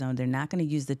comfort zone. They're not going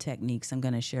to use the techniques I'm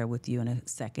going to share with you in a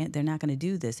second. They're not going to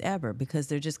do this ever because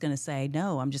they're just going to say,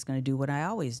 no, I'm just going to do what I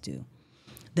always do.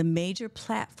 The major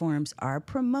platforms are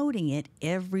promoting it.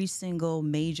 Every single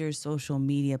major social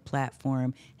media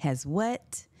platform has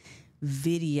what?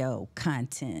 Video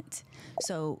content.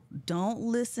 So don't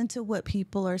listen to what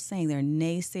people are saying. There are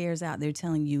naysayers out there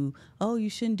telling you, oh, you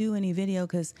shouldn't do any video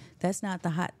because that's not the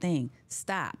hot thing.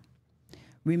 Stop.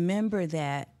 remember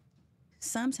that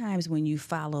sometimes when you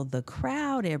follow the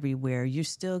crowd everywhere, you're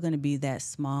still going to be that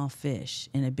small fish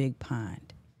in a big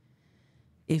pond.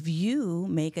 If you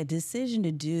make a decision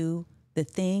to do the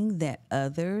thing that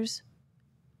others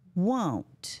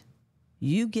won't,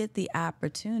 you get the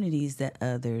opportunities that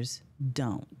others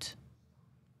don't.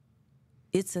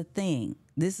 It's a thing.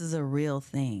 This is a real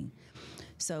thing.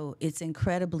 So it's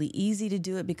incredibly easy to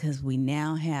do it because we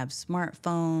now have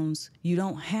smartphones. You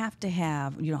don't have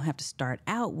to start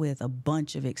out with a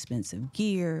bunch of expensive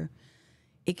gear.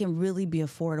 It can really be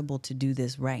affordable to do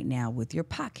this right now with your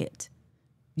pocket.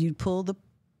 You pull the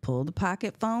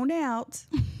pocket phone out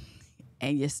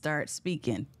and you start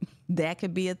speaking. That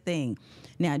could be a thing.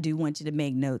 Now, I do want you to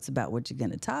make notes about what you're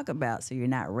going to talk about so you're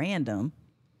not random,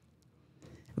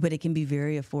 but it can be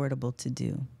very affordable to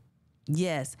do.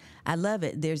 Yes, I love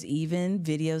it. There's even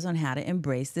videos on how to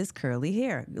embrace this curly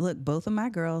hair. Look, both of my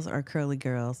girls are curly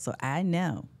girls, so I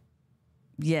know.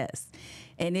 Yes.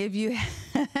 And if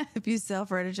you sell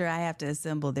furniture I have to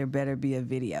assemble, there better be a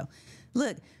video.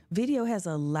 Look, video has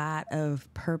a lot of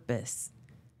purpose.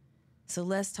 So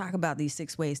let's talk about these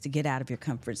 6 ways to get out of your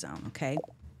comfort zone, okay?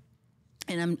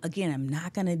 And I'm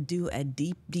not going to do a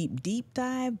deep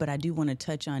dive, but I do want to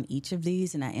touch on each of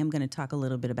these. And I am going to talk a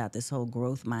little bit about this whole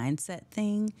growth mindset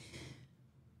thing.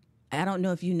 I don't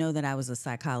know if you know that I was a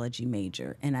psychology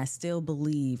major, and I still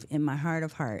believe in my heart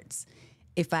of hearts,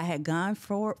 if I had gone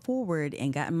forward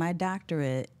and gotten my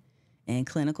doctorate in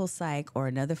clinical psych or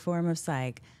another form of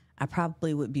psych, I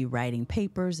probably would be writing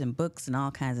papers and books and all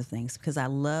kinds of things because I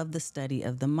love the study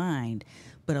of the mind.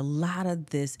 But a lot of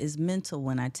this is mental.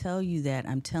 When I tell you that,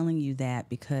 I'm telling you that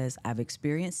because I've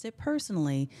experienced it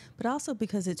personally, but also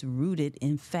because it's rooted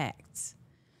in facts.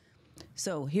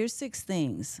 So here's 6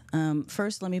 things.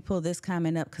 First, let me pull this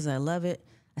comment up because I love it.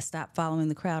 I stopped following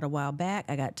the crowd a while back.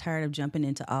 I got tired of jumping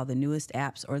into all the newest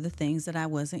apps or the things that I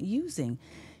wasn't using.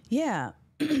 Yeah.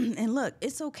 And look,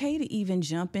 it's okay to even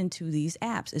jump into these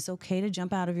apps. It's okay to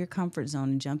jump out of your comfort zone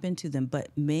and jump into them, but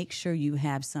make sure you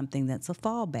have something that's a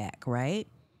fallback, right?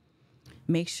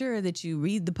 Make sure that you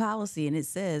read the policy and it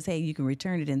says, hey, you can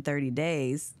return it in 30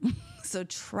 days. So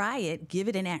try it, give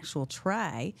it an actual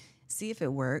try, see if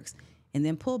it works, and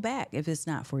then pull back if it's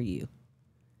not for you.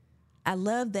 I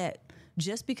love that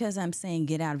just because I'm saying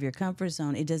get out of your comfort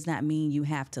zone, it does not mean you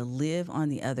have to live on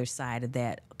the other side of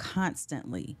that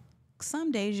constantly.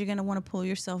 Some days you're going to want to pull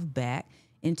yourself back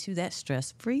into that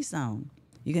stress-free zone.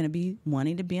 You're going to be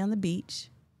wanting to be on the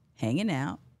beach, hanging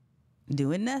out,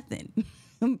 doing nothing.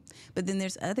 But then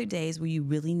there's other days where you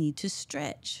really need to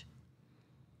stretch.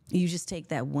 You just take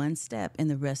that one step and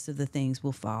the rest of the things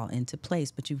will fall into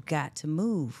place, but you've got to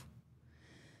move.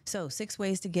 So 6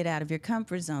 ways to get out of your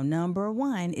comfort zone. Number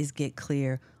 1 is get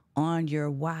clear on your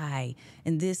why.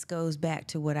 And this goes back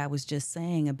to what I was just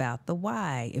saying about the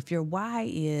why. If your why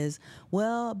is,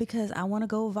 well, because I want to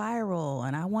go viral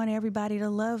and I want everybody to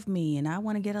love me and I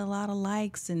want to get a lot of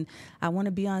likes and I want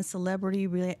to be on celebrity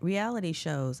reality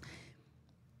shows.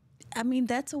 I mean,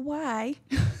 that's a why.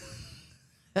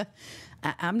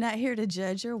 I'm not here to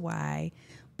judge your why,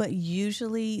 but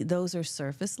usually those are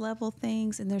surface level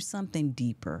things and there's something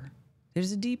deeper.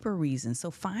 There's a deeper reason.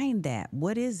 So find that.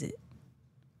 What is it?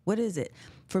 What is it?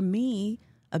 For me,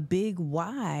 a big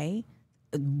why,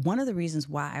 one of the reasons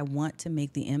why I want to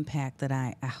make the impact that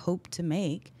I hope to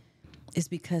make is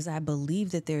because I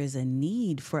believe that there is a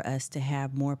need for us to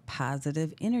have more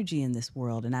positive energy in this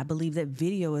world. And I believe that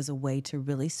video is a way to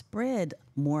really spread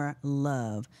more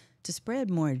love, to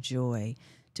spread more joy,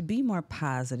 to be more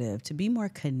positive, to be more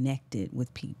connected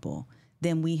with people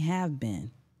than we have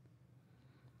been.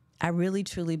 I really,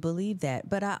 truly believe that.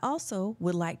 But I also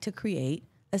would like to create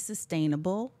a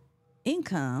sustainable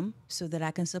income so that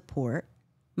I can support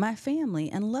my family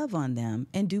and love on them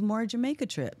and do more Jamaica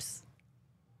trips.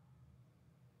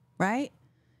 Right?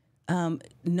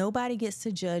 Nobody gets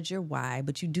to judge your why,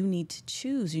 but you do need to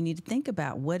choose. You need to think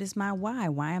about, what is my why?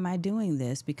 Why am I doing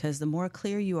this? Because the more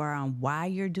clear you are on why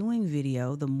you're doing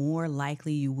video, the more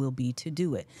likely you will be to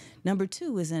do it. Number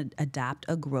 2 is adopt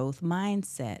a growth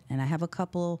mindset. And I have a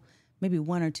couple, maybe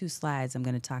 1 or 2 slides. I'm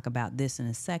going to talk about this in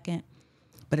a second.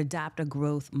 But adopt a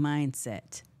growth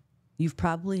mindset. You've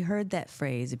probably heard that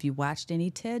phrase. If you watched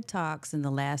any TED Talks in the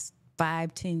last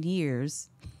 5-10 years,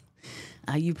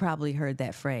 you probably heard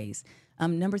that phrase.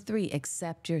 Number 3,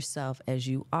 accept yourself as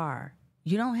you are.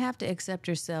 You don't have to accept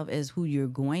yourself as who you're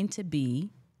going to be,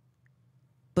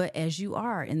 but as you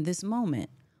are in this moment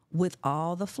with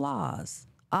all the flaws,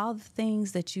 all the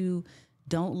things that you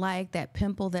don't like, that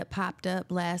pimple that popped up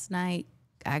last night.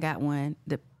 I got one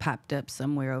that popped up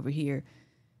somewhere over here.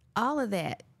 All of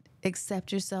that,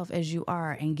 Accept yourself as you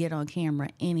are and get on camera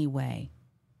anyway.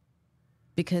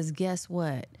 Because guess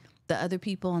what? The other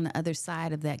people on the other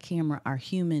side of that camera are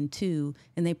human too,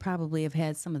 and they probably have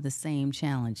had some of the same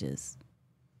challenges.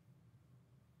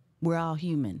 We're all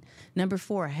human. Number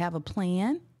 4, have a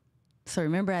plan. So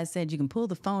remember I said you can pull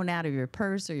the phone out of your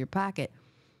purse or your pocket,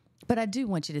 but I do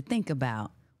want you to think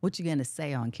about what you're going to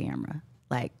say on camera.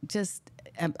 Like, just,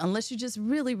 unless you're just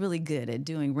really, really good at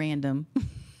doing random,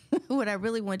 what I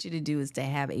really want you to do is to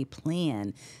have a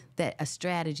plan, a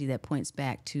strategy that points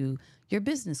back to your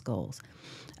business goals.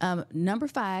 Number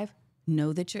 5,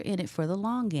 know that you're in it for the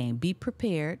long game. Be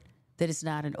prepared that it's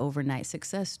not an overnight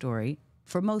success story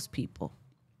for most people.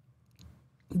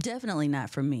 Definitely not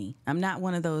for me. I'm not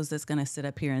one of those that's going to sit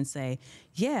up here and say,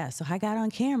 yeah, so I got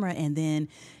on camera and then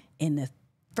in the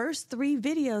first 3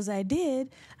 videos I did,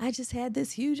 I just had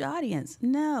this huge audience.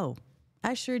 No,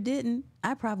 I sure didn't.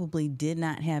 I probably did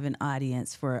not have an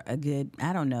audience for a good,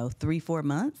 3-4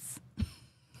 months.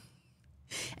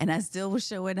 And I still was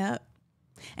showing up.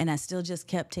 And I still just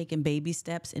kept taking baby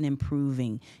steps and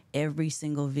improving. Every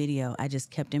single video, I just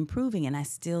kept improving. And I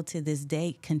still to this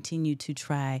day continue to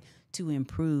try to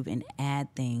improve and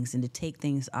add things and to take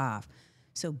things off.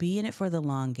 So be in it for the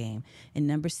long game. And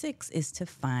number 6 is to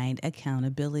find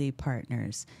accountability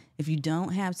partners. If you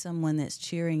don't have someone that's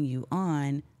cheering you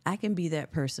on, I can be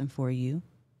that person for you.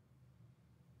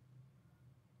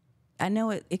 I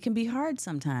know it can be hard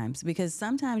sometimes because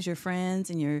sometimes your friends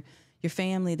and your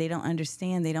family, they don't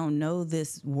understand. They don't know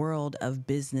this world of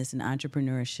business and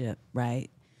entrepreneurship, right?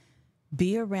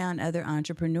 Be around other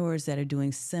entrepreneurs that are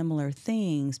doing similar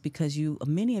things because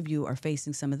many of you are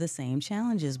facing some of the same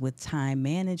challenges with time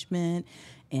management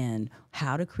and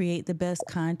how to create the best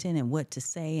content and what to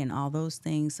say and all those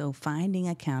things. So finding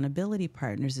accountability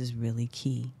partners is really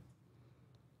key.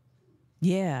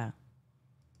 Yeah,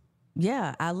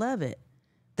 I love it.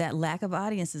 That lack of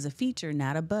audience is a feature,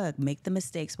 not a bug. Make the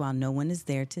mistakes while no one is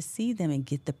there to see them and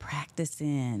get the practice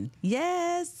in.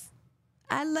 Yes.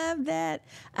 I love that.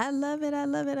 I love it. I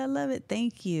love it. I love it.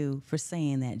 Thank you for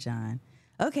saying that, John.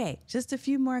 Okay, just a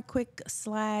few more quick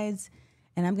slides,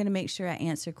 and I'm going to make sure I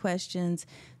answer questions.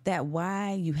 That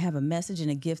why you have a message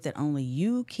and a gift that only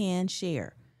you can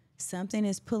share. Something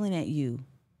is pulling at you.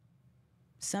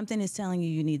 Something is telling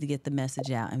you need to get the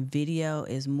message out, and video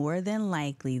is more than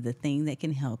likely the thing that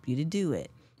can help you to do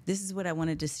it. This is what I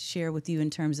wanted to share with you in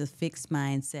terms of fixed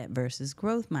mindset versus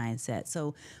growth mindset.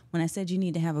 So when I said you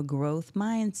need to have a growth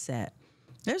mindset,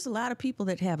 there's a lot of people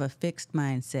that have a fixed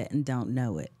mindset and don't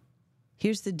know it.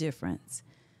 Here's the difference.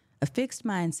 A fixed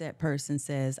mindset person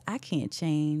says, I can't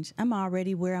change. I'm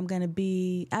already where I'm going to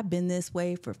be. I've been this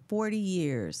way for 40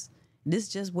 years. This is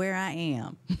just where I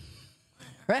am.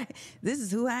 Right? This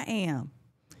is who I am.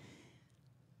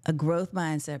 A growth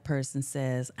mindset person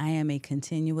says, I am a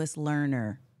continuous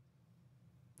learner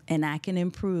and I can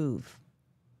improve.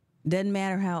 Doesn't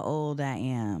matter how old I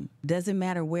am. Doesn't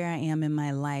matter where I am in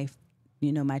my life,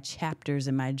 my chapters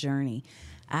and my journey.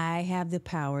 I have the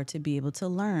power to be able to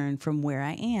learn from where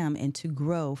I am and to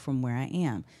grow from where I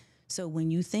am. So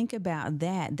when you think about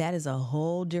that, that is a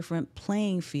whole different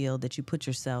playing field that you put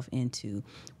yourself into.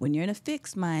 When you're in a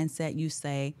fixed mindset, you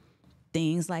say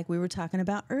things like we were talking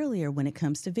about earlier when it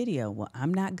comes to video. Well,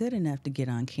 I'm not good enough to get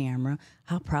on camera.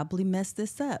 I'll probably mess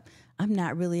this up. I'm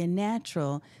not really a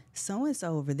natural.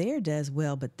 So-and-so over there does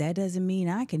well, but that doesn't mean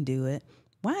I can do it.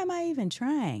 Why am I even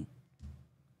trying?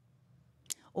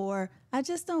 Or I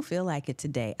just don't feel like it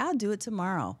today. I'll do it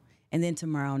tomorrow. And then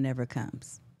tomorrow never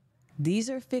comes. These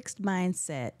are fixed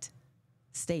mindset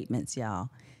statements, y'all.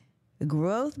 The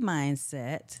growth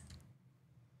mindset,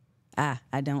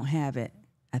 I don't have it.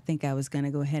 I think I was going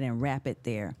to go ahead and wrap it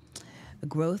there. The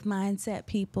growth mindset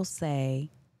people say,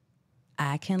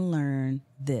 I can learn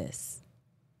this.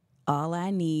 All I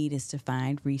need is to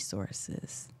find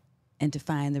resources. And to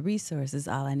find the resources,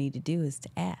 all I need to do is to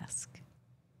ask.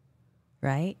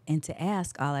 Right? And to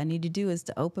ask, all I need to do is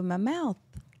to open my mouth.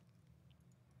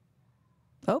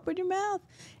 Open your mouth.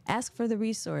 Ask for the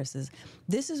resources.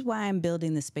 This is why I'm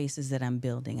building the spaces that I'm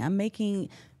building. I'm making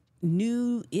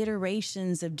new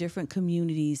iterations of different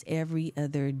communities every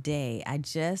other day. I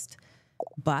just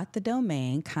bought the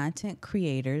domain Content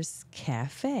Creators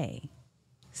Cafe.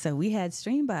 So we had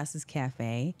Stream Bosses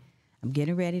Cafe. I'm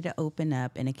getting ready to open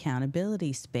up an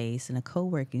accountability space and a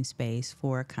co-working space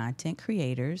for content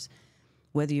creators,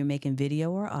 whether you're making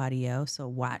video or audio. So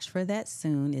watch for that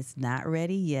soon. It's not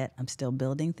ready yet. I'm still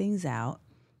building things out,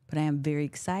 but I am very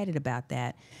excited about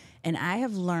that. And I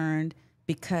have learned,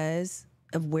 because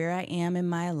of where I am in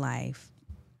my life,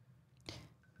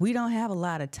 we don't have a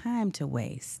lot of time to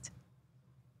waste.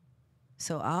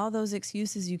 So all those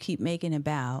excuses you keep making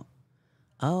about,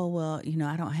 oh, well,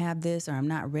 I don't have this, or I'm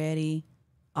not ready,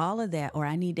 all of that, or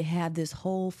I need to have this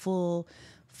whole full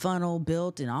funnel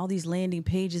built and all these landing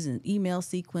pages and email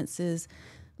sequences.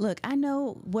 Look, I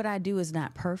know what I do is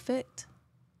not perfect,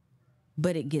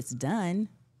 but it gets done.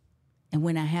 And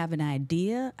when I have an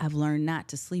idea, I've learned not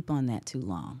to sleep on that too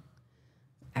long.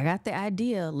 I got the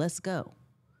idea, let's go.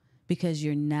 Because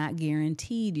you're not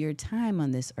guaranteed your time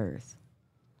on this earth.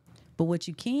 But what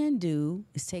you can do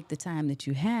is take the time that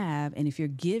you have, and if you're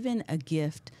given a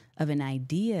gift of an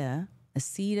idea, a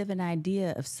seed of an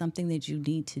idea of something that you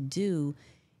need to do,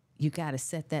 you got to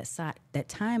set that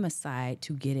time aside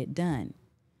to get it done.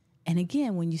 And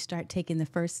again, when you start taking the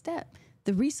first step,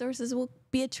 the resources will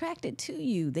be attracted to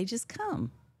you. They just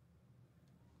come.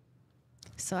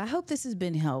 So I hope this has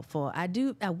been helpful. I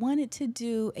wanted to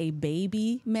do a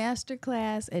baby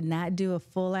masterclass and not do a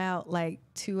full out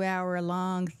 2-hour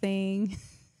long thing.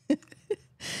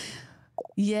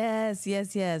 Yes.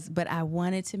 But I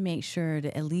wanted to make sure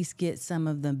to at least get some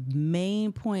of the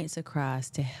main points across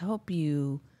to help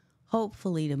you,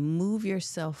 hopefully, to move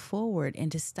yourself forward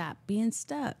and to stop being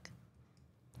stuck.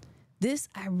 This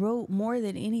I wrote more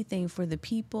than anything for the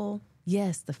people.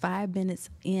 Yes, the 5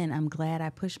 minutes in, I'm glad I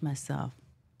pushed myself.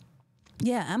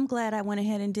 Yeah, I'm glad I went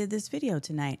ahead and did this video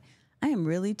tonight. I am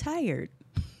really tired.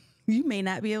 You may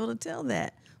not be able to tell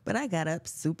that, but I got up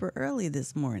super early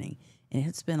this morning, and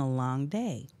it's been a long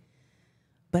day.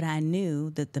 But I knew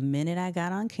that the minute I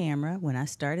got on camera, when I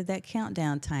started that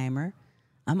countdown timer,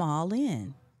 I'm all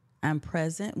in. I'm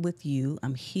present with you.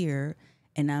 I'm here,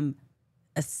 and I'm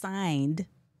assigned.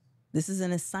 This is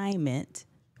an assignment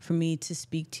for me to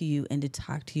speak to you and to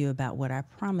talk to you about what I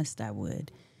promised I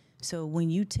would. So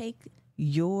when you take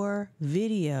your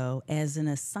video as an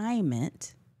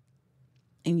assignment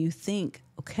and you think,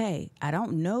 okay, I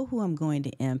don't know who I'm going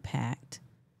to impact,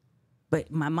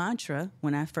 but my mantra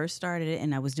when I first started it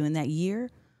and I was doing that year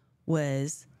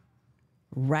was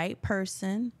right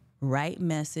person, right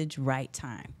message, right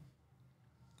time.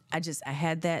 I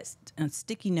had that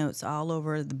sticky notes all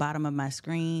over the bottom of my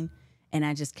screen, and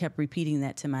I just kept repeating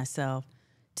that to myself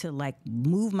to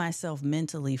move myself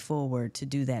mentally forward to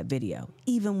do that video,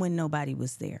 even when nobody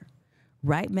was there.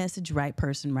 Right message, right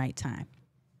person, right time.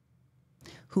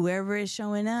 Whoever is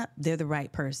showing up, they're the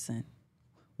right person.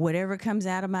 Whatever comes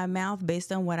out of my mouth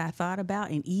based on what I thought about,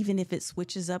 and even if it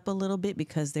switches up a little bit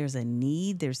because there's a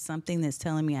need, there's something that's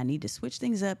telling me I need to switch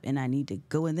things up and I need to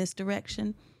go in this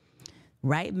direction,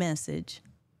 right message.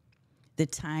 The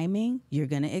timing you're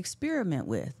going to experiment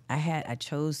with. I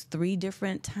chose 3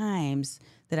 different times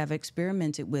that I've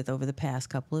experimented with over the past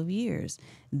couple of years.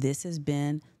 This has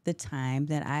been the time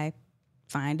that I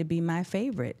find to be my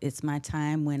favorite. It's my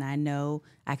time when I know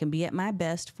I can be at my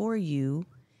best for you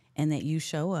and that you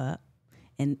show up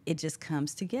and it just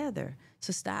comes together.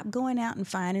 So stop going out and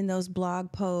finding those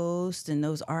blog posts and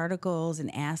those articles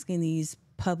and asking these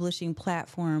publishing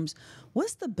platforms,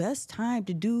 what's the best time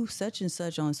to do such and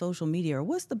such on social media, or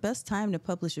what's the best time to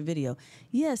publish a video?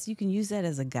 Yes, you can use that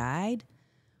as a guide,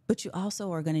 but you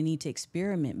also are going to need to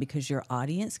experiment because your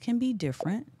audience can be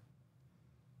different.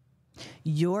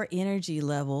 Your energy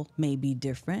level may be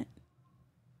different,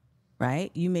 right?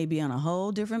 You may be on a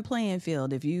whole different playing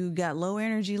field. If you got low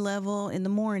energy level in the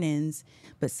mornings,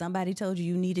 but somebody told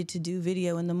you needed to do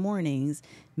video in the mornings,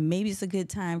 maybe it's a good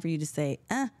time for you to say,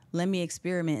 let me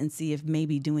experiment and see if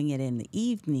maybe doing it in the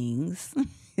evenings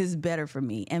is better for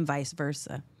me, and vice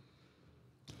versa.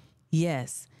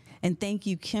 Yes. And thank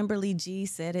you. Kimberly G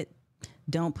said it.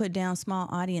 Don't put down small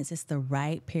audience. It's the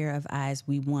right pair of eyes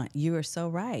we want. You are so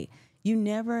right. You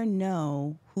never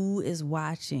know who is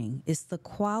watching. It's the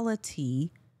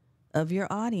quality of your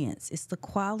audience. It's the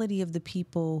quality of the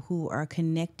people who are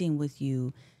connecting with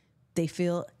you. They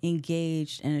feel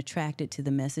engaged and attracted to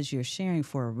the message you're sharing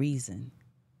for a reason.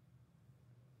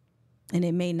 And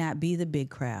it may not be the big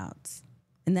crowds,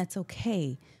 and that's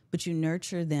okay. But you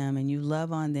nurture them and you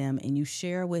love on them and you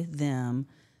share with them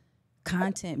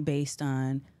content based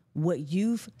on what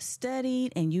you've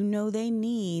studied and you know they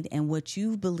need and what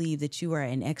you believe that you are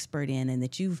an expert in and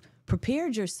that you've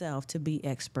prepared yourself to be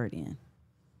expert in.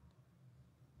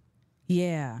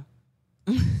 Yeah.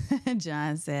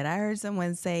 John said, I heard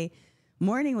someone say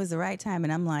morning was the right time.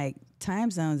 And I'm like,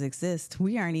 time zones exist.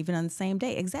 We aren't even on the same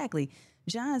day. Exactly.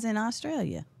 John's in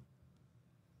Australia.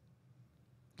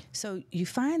 So you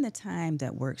find the time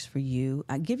that works for you.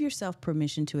 Give yourself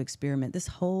permission to experiment. This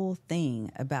whole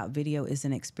thing about video is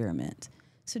an experiment.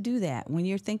 So do that. When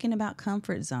you're thinking about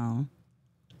comfort zone,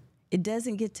 it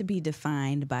doesn't get to be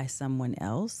defined by someone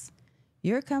else.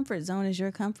 Your comfort zone is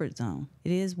your comfort zone.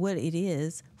 It is what it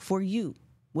is for you.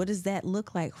 What does that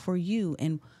look like for you?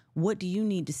 And what do you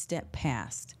need to step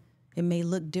past? It may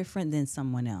look different than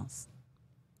someone else.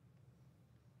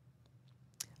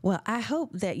 Well, I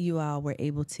hope that you all were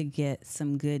able to get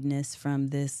some goodness from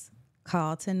this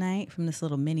call tonight, from this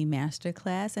little mini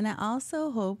masterclass. And I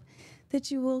also hope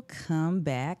that you will come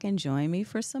back and join me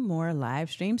for some more live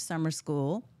stream summer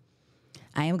school.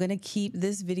 I am going to keep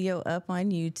this video up on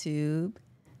YouTube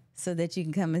so that you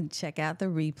can come and check out the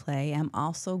replay. I'm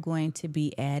also going to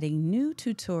be adding new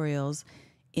tutorials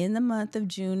in the month of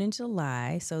June and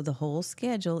July. So the whole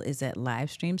schedule is at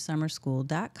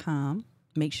livestreamsummerschool.com.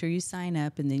 Make sure you sign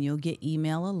up, and then you'll get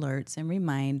email alerts and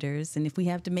reminders. And if we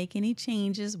have to make any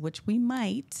changes, which we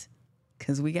might,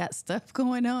 because we got stuff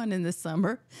going on in the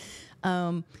summer,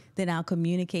 then I'll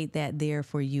communicate that there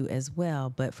for you as well.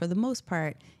 But for the most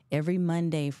part, every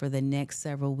Monday for the next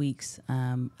several weeks,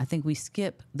 I think we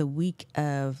skip the week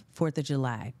of 4th of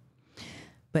July.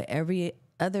 But every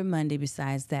other Monday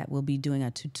besides that, we'll be doing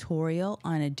a tutorial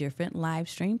on a different live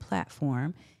stream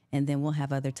platform. And then we'll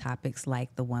have other topics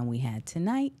like the one we had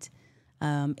tonight.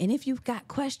 And if you've got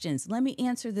questions, let me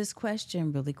answer this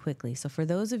question really quickly. So for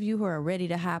those of you who are ready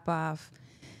to hop off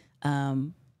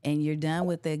and you're done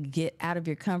with the get out of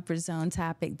your comfort zone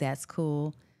topic, that's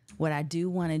cool. What I do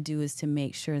want to do is to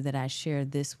make sure that I share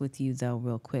this with you, though,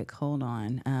 real quick. Hold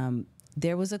on.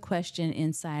 There was a question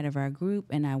inside of our group,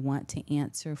 and I want to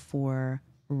answer for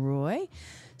Roy.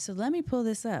 So let me pull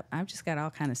this up. I've just got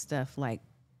all kind of stuff like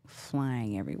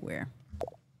flying everywhere.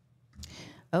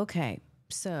 Okay,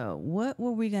 so what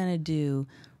were we going to do?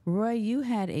 Roy, you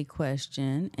had a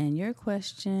question, and your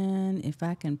question, if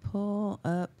I can pull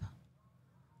up,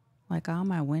 like all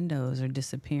my windows are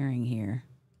disappearing here.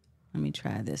 Let me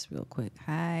try this real quick.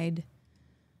 Hide,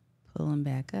 pull them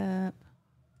back up.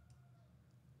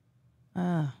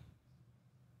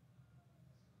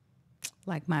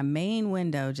 Like my main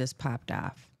window just popped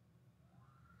off.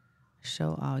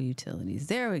 Show all utilities.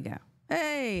 There we go.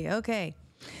 Hey, okay.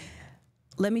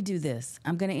 Let me do this.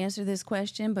 I'm going to answer this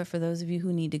question, but for those of you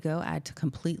who need to go, I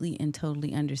completely and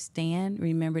totally understand.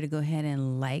 Remember to go ahead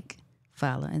and like,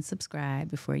 follow, and subscribe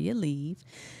before you leave.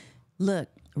 Look,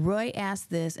 Roy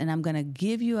asked this, and I'm going to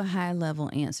give you a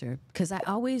high-level answer because I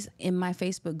always, in my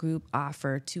Facebook group,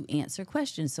 offer to answer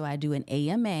questions. So I do an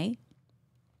AMA,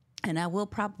 and I will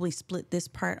probably split this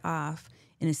part off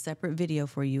in a separate video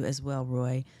for you as well,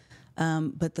 Roy.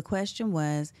 But the question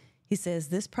was, he says,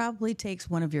 this probably takes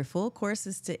one of your full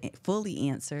courses to fully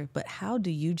answer, but how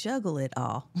do you juggle it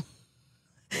all?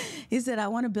 He said, I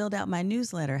want to build out my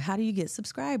newsletter. How do you get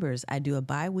subscribers? I do a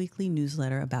bi-weekly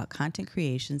newsletter about content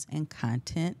creations and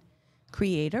content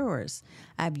creators.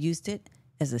 I've used it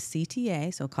as a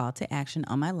CTA, so call to action,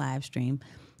 on my live stream.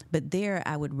 But there,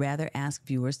 I would rather ask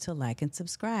viewers to like and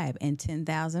subscribe, and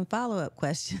 10,000 follow-up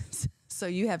questions. So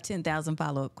you have 10,000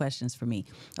 follow-up questions for me.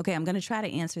 Okay, I'm going to try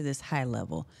to answer this high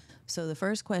level. So the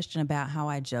first question about how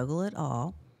I juggle it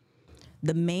all,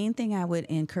 the main thing I would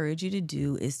encourage you to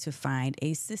do is to find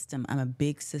a system. I'm a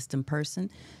big system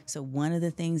person. So one of the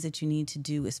things that you need to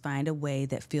do is find a way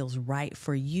that feels right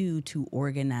for you to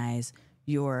organize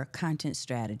your content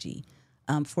strategy.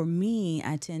 For me,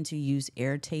 I tend to use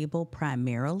Airtable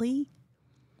primarily,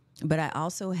 but I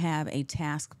also have a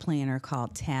task planner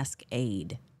called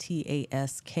TaskAid,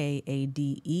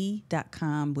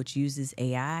 TaskAde.com, which uses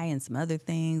AI and some other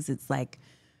things. It's like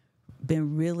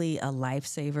been really a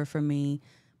lifesaver for me,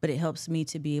 but it helps me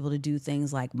to be able to do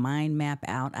things like mind map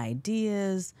out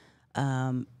ideas,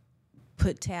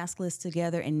 put task lists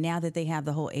together. And now that they have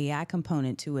the whole AI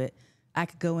component to it, I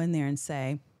could go in there and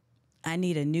say, I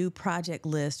need a new project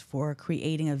list for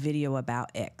creating a video about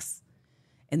X.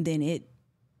 And then it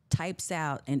types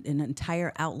out an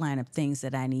entire outline of things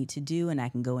that I need to do, and I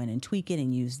can go in and tweak it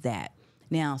and use that.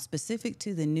 Now, specific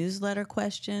to the newsletter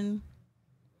question,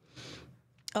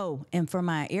 oh, and for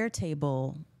my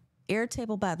Airtable,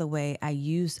 by the way, I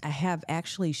have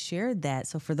actually shared that.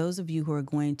 So for those of you who are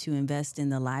going to invest in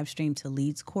the Live Stream to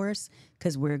Leads course,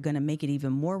 because we're going to make it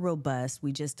even more robust,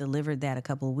 we just delivered that a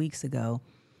couple of weeks ago.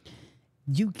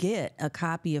 You get a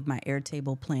copy of my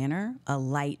Airtable planner, a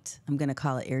light. I'm going to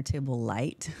call it Airtable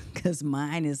Light because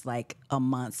mine is like a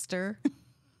monster,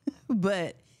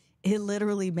 but it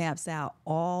literally maps out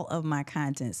all of my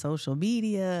content, social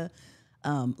media,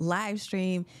 live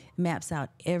stream, maps out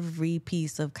every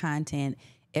piece of content.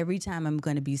 Every time I'm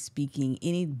going to be speaking,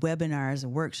 any webinars or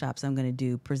workshops I'm going to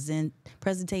do,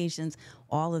 presentations,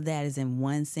 all of that is in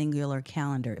one singular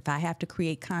calendar. If I have to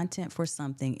create content for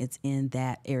something, it's in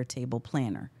that Airtable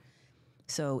planner.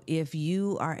 So if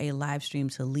you are a Live Stream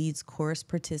to Leads course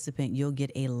participant, you'll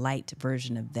get a light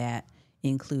version of that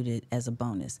included as a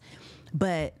bonus.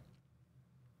 But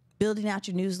building out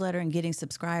your newsletter and getting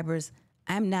subscribers,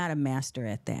 I'm not a master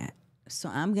at that. So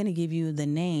I'm going to give you the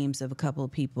names of a couple of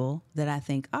people that I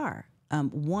think are.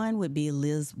 One would be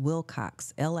Liz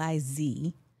Wilcox,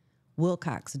 Liz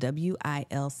Wilcox,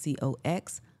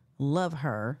 Wilcox. Love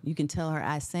her. You can tell her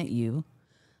I sent you.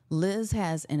 Liz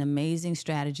has an amazing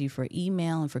strategy for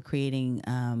email and for creating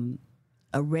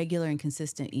a regular and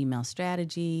consistent email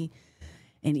strategy.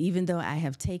 And even though I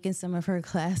have taken some of her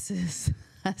classes,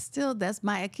 that's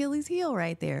my Achilles heel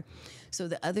right there. So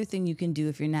the other thing you can do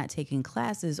if you're not taking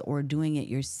classes or doing it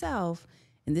yourself,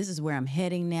 and this is where I'm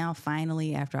heading now,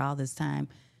 finally, after all this time,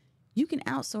 you can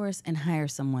outsource and hire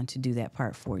someone to do that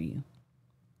part for you.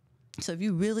 So if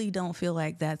you really don't feel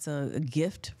like that's a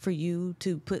gift for you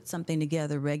to put something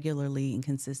together regularly and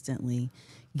consistently,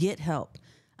 get help.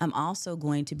 I'm also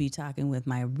going to be talking with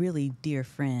my really dear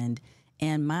friend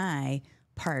and my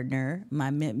partner, my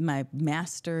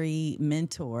mastery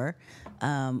mentor,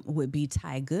 would be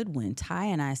Ty Goodwin. Ty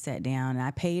and I sat down and I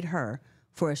paid her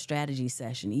for a strategy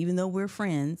session. Even though we're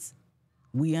friends,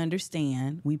 we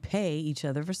understand we pay each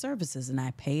other for services, and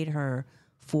I paid her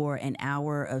for an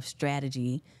hour of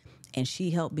strategy, and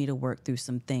she helped me to work through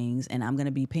some things, and I'm going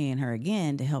to be paying her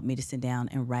again to help me to sit down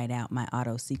and write out my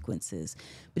auto sequences.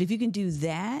 But if you can do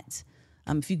that,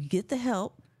 if you get the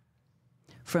help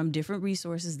from different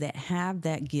resources that have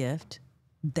that gift,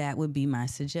 that would be my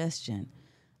suggestion.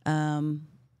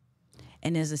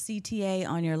 And as a CTA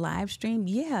on your live stream,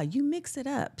 yeah, you mix it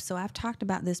up. So I've talked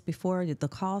about this before, that the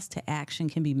calls to action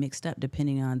can be mixed up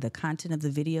depending on the content of the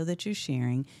video that you're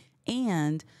sharing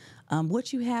and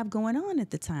what you have going on at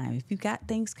the time. If you've got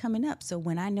things coming up. So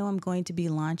when I know I'm going to be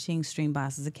launching Stream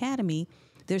Bosses Academy,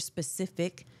 there's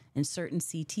specific and certain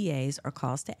CTAs or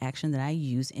calls to action that I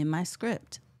use in my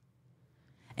script.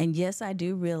 And yes, I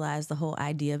do realize the whole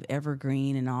idea of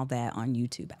evergreen and all that on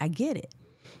YouTube. I get it.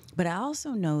 But I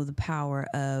also know the power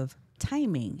of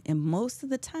timing. And most of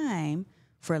the time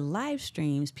for live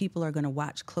streams, people are going to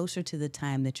watch closer to the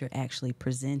time that you're actually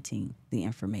presenting the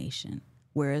information.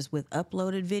 Whereas with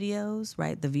uploaded videos,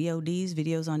 right, the VODs,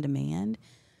 videos on demand,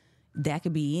 that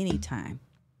could be any time.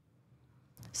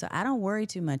 So I don't worry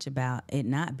too much about it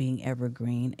not being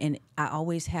evergreen. And I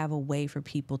always have a way for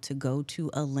people to go to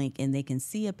a link and they can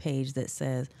see a page that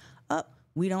says, oh,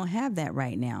 we don't have that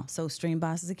right now. So Stream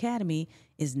Bosses Academy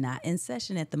is not in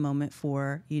session at the moment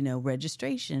for,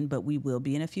 registration, but we will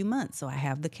be in a few months. So I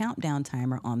have the countdown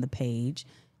timer on the page.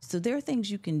 So there are things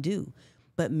you can do,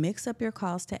 but mix up your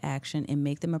calls to action and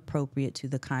make them appropriate to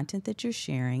the content that you're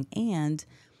sharing and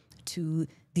to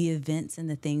the events and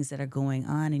the things that are going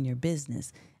on in your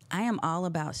business. I am all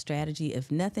about strategy.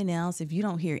 If nothing else, if you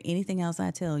don't hear anything else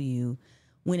I tell you,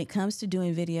 when it comes to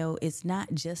doing video, it's not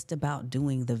just about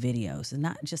doing the videos. It's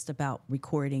not just about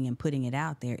recording and putting it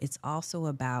out there. It's also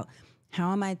about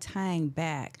how am I tying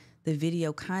back the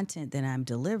video content that I'm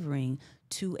delivering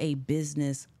to a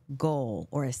business goal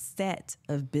or a set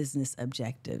of business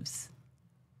objectives.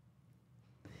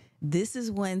 This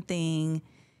is one thing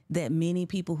that many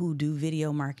people who do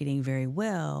video marketing very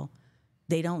well,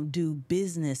 they don't do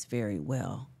business very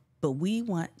well. But we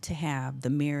want to have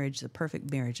the perfect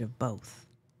marriage of both,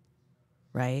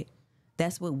 right?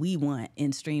 That's what we want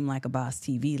in Stream Like a Boss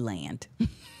TV land.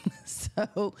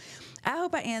 So I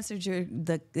hope I answered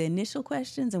the initial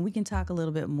questions, and we can talk a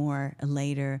little bit more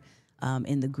later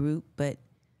in the group, but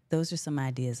those are some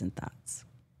ideas and thoughts.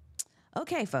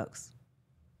 Okay, folks,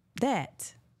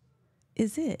 that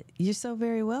is it. You're so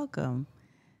very welcome.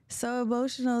 So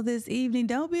emotional this evening.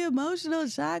 Don't be emotional,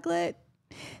 chocolate.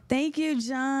 Thank you,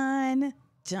 John.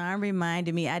 John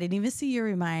reminded me. I didn't even see your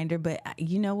reminder, but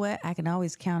you know what? I can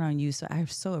always count on you. So I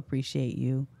so appreciate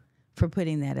you for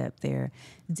putting that up there.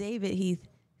 David Heath,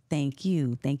 thank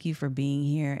you. Thank you for being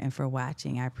here and for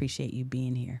watching. I appreciate you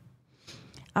being here.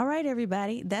 All right,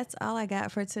 everybody. That's all I got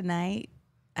for tonight.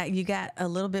 You got a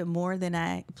little bit more than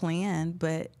I planned,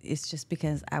 but it's just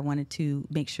because I wanted to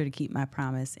make sure to keep my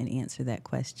promise and answer that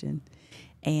question.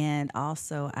 And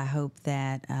also, I hope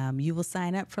that you will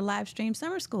sign up for Livestream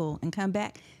Summer School and come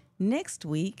back next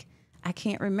week. I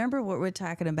can't remember what we're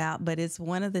talking about, but it's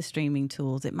one of the streaming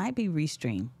tools. It might be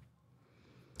Restream.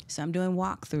 So I'm doing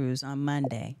walkthroughs on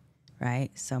Monday, right?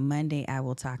 So Monday, I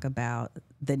will talk about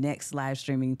the next live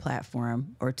streaming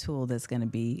platform or tool that's going to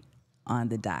be on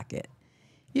the docket.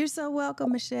 You're so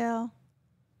welcome, Michelle.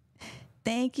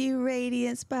 Thank you,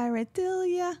 Radiant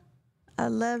Spiratilia. I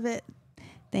love it.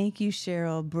 Thank you,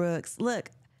 Cheryl Brooks.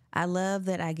 Look, I love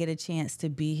that I get a chance to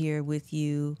be here with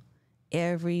you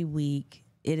every week.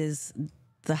 It is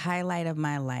the highlight of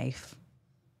my life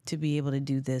to be able to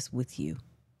do this with you.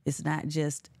 It's not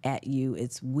just at you,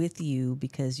 it's with you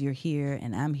because you're here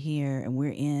and I'm here and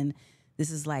we're in. This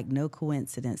is like no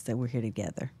coincidence that we're here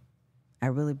together. I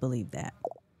really believe that.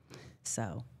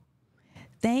 So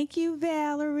thank you,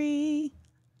 Valerie.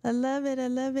 I love it. I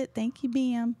love it. Thank you,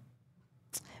 Bam.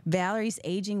 Valerie's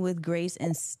Aging with Grace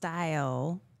and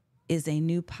Style is a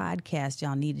new podcast.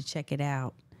 Y'all need to check it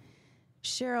out.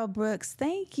 Cheryl Brooks,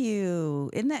 thank you.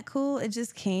 Isn't that cool? It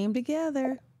just came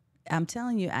together. I'm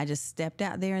telling you, I just stepped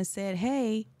out there and said,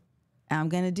 hey, I'm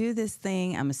going to do this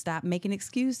thing. I'm going to stop making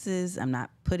excuses. I'm not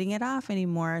putting it off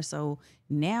anymore. So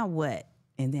now what?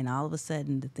 And then all of a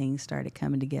sudden, the things started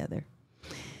coming together.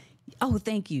 Oh,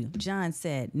 thank you. John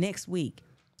said next week,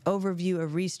 overview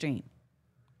of Restream.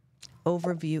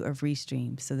 Overview of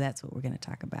Restream. So that's what we're going to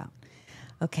talk about.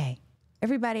 Okay.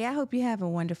 Everybody, I hope you have a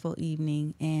wonderful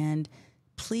evening. And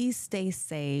please stay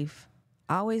safe.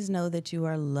 Always know that you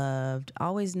are loved.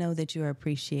 Always know that you are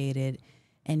appreciated.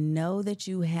 And know that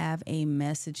you have a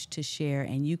message to share.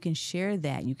 And you can share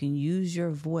that. You can use your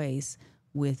voice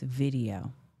with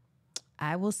video.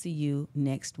 I will see you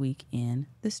next week in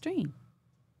the stream.